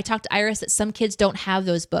I talked to Iris that some kids don't have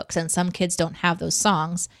those books and some kids don't have those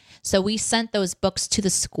songs. So we sent those books to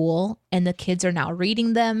the school and the kids are now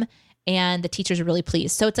reading them and the teachers are really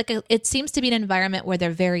pleased. So it's like it seems to be an environment where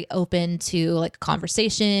they're very open to like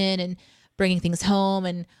conversation and bringing things home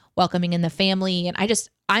and welcoming in the family. And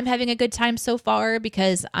I'm having a good time so far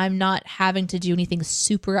because I'm not having to do anything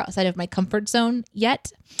super outside of my comfort zone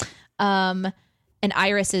yet. And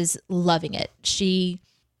Iris is loving it. She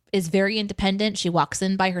is very independent. She walks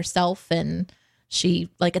in by herself and She,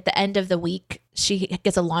 like, at the end of the week, she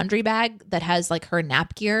gets a laundry bag that has like her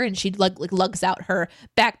nap gear, and she like lugs out her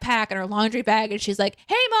backpack and her laundry bag, and she's like,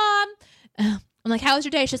 "Hey, Mom." I'm like, "How was your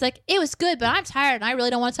day?" She's like, "It was good, but I'm tired and I really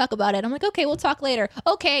don't want to talk about it." I'm like, "Okay, we'll talk later."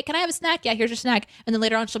 "Okay, can I have a snack?" "Yeah, here's your snack." And then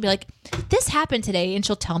later on she'll be like, "This happened today," and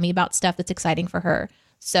she'll tell me about stuff that's exciting for her.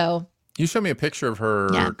 So you showed me a picture of her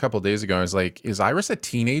a couple of days ago. I was like, is Iris a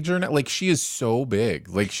teenager now? Like, she is so big.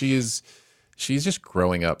 Like, she's just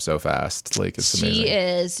growing up so fast. Like, it's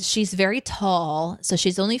amazing. She's very tall. So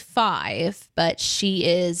she's only 5, but she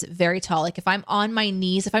is very tall. Like, if I'm on my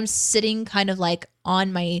knees, if I'm sitting kind of like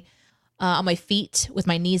on my feet with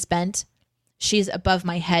my knees bent, she's above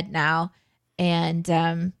my head now. And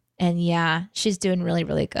yeah, she's doing really,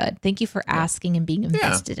 really good. Thank you for asking and being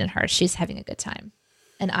invested in her. She's having a good time.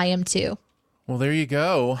 And I am too. Well, there you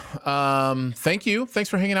go. Thank you. Thanks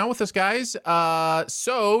for hanging out with us, guys.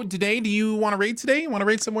 So today, do you want to raid today? You want to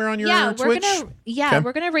raid somewhere on your Twitch?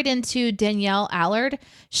 We're going to raid into Danielle Allard.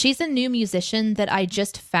 She's a new musician that I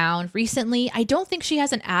just found recently. I don't think she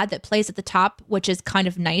has an ad that plays at the top, which is kind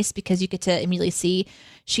of nice because you get to immediately see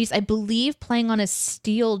she's, I believe, playing on a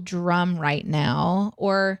steel drum right now,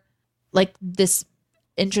 or like this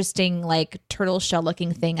interesting like turtle shell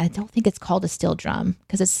looking thing. I don't think it's called a steel drum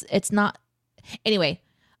because it's not. Anyway,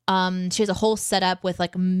 she has a whole setup with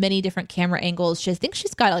like many different camera angles. I think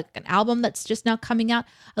she's got like an album that's just now coming out.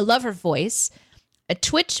 I love her voice.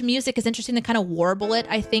 Twitch music is interesting to kind of warble it,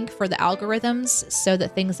 I think, for the algorithms so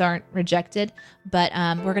that things aren't rejected. But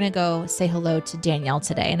we're going to go say hello to Danielle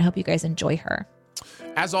today, and I hope you guys enjoy her.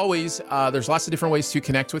 As always, there's lots of different ways to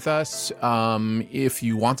connect with us. If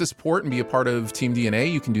you want to support and be a part of Team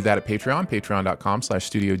DNA, you can do that at Patreon,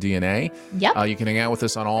 patreon.com/StudioDNA. Yep. You can hang out with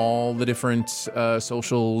us on all the different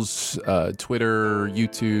socials, Twitter,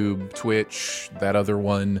 YouTube, Twitch, that other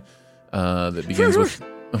one that begins with...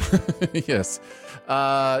 Yes.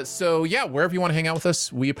 So, yeah, wherever you want to hang out with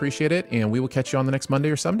us, we appreciate it, and we will catch you on the next Monday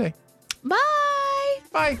or Sunday. Bye.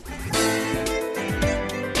 Bye.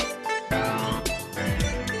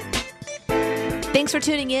 Thanks for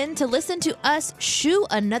tuning in to listen to us shoe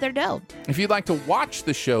another dough. If you'd like to watch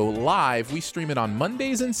the show live, we stream it on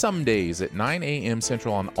Mondays and some days at 9 a.m.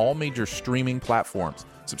 Central on all major streaming platforms.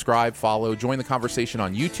 Subscribe, follow, join the conversation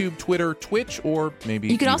on YouTube, Twitter, Twitch, or maybe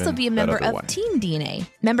you can even also be a member of Team DNA.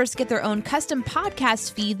 Members get their own custom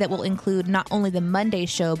podcast feed that will include not only the Monday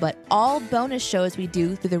show, but all bonus shows we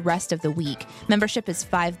do through the rest of the week. Membership is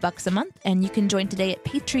 $5 a month, and you can join today at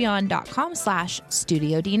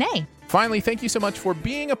patreon.com/StudioDNA. Finally, thank you so much for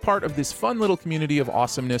being a part of this fun little community of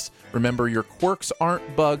awesomeness. Remember, your quirks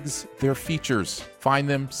aren't bugs, they're features. Find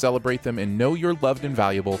them, celebrate them, and know you're loved and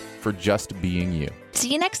valuable for just being you.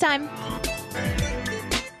 See you next time.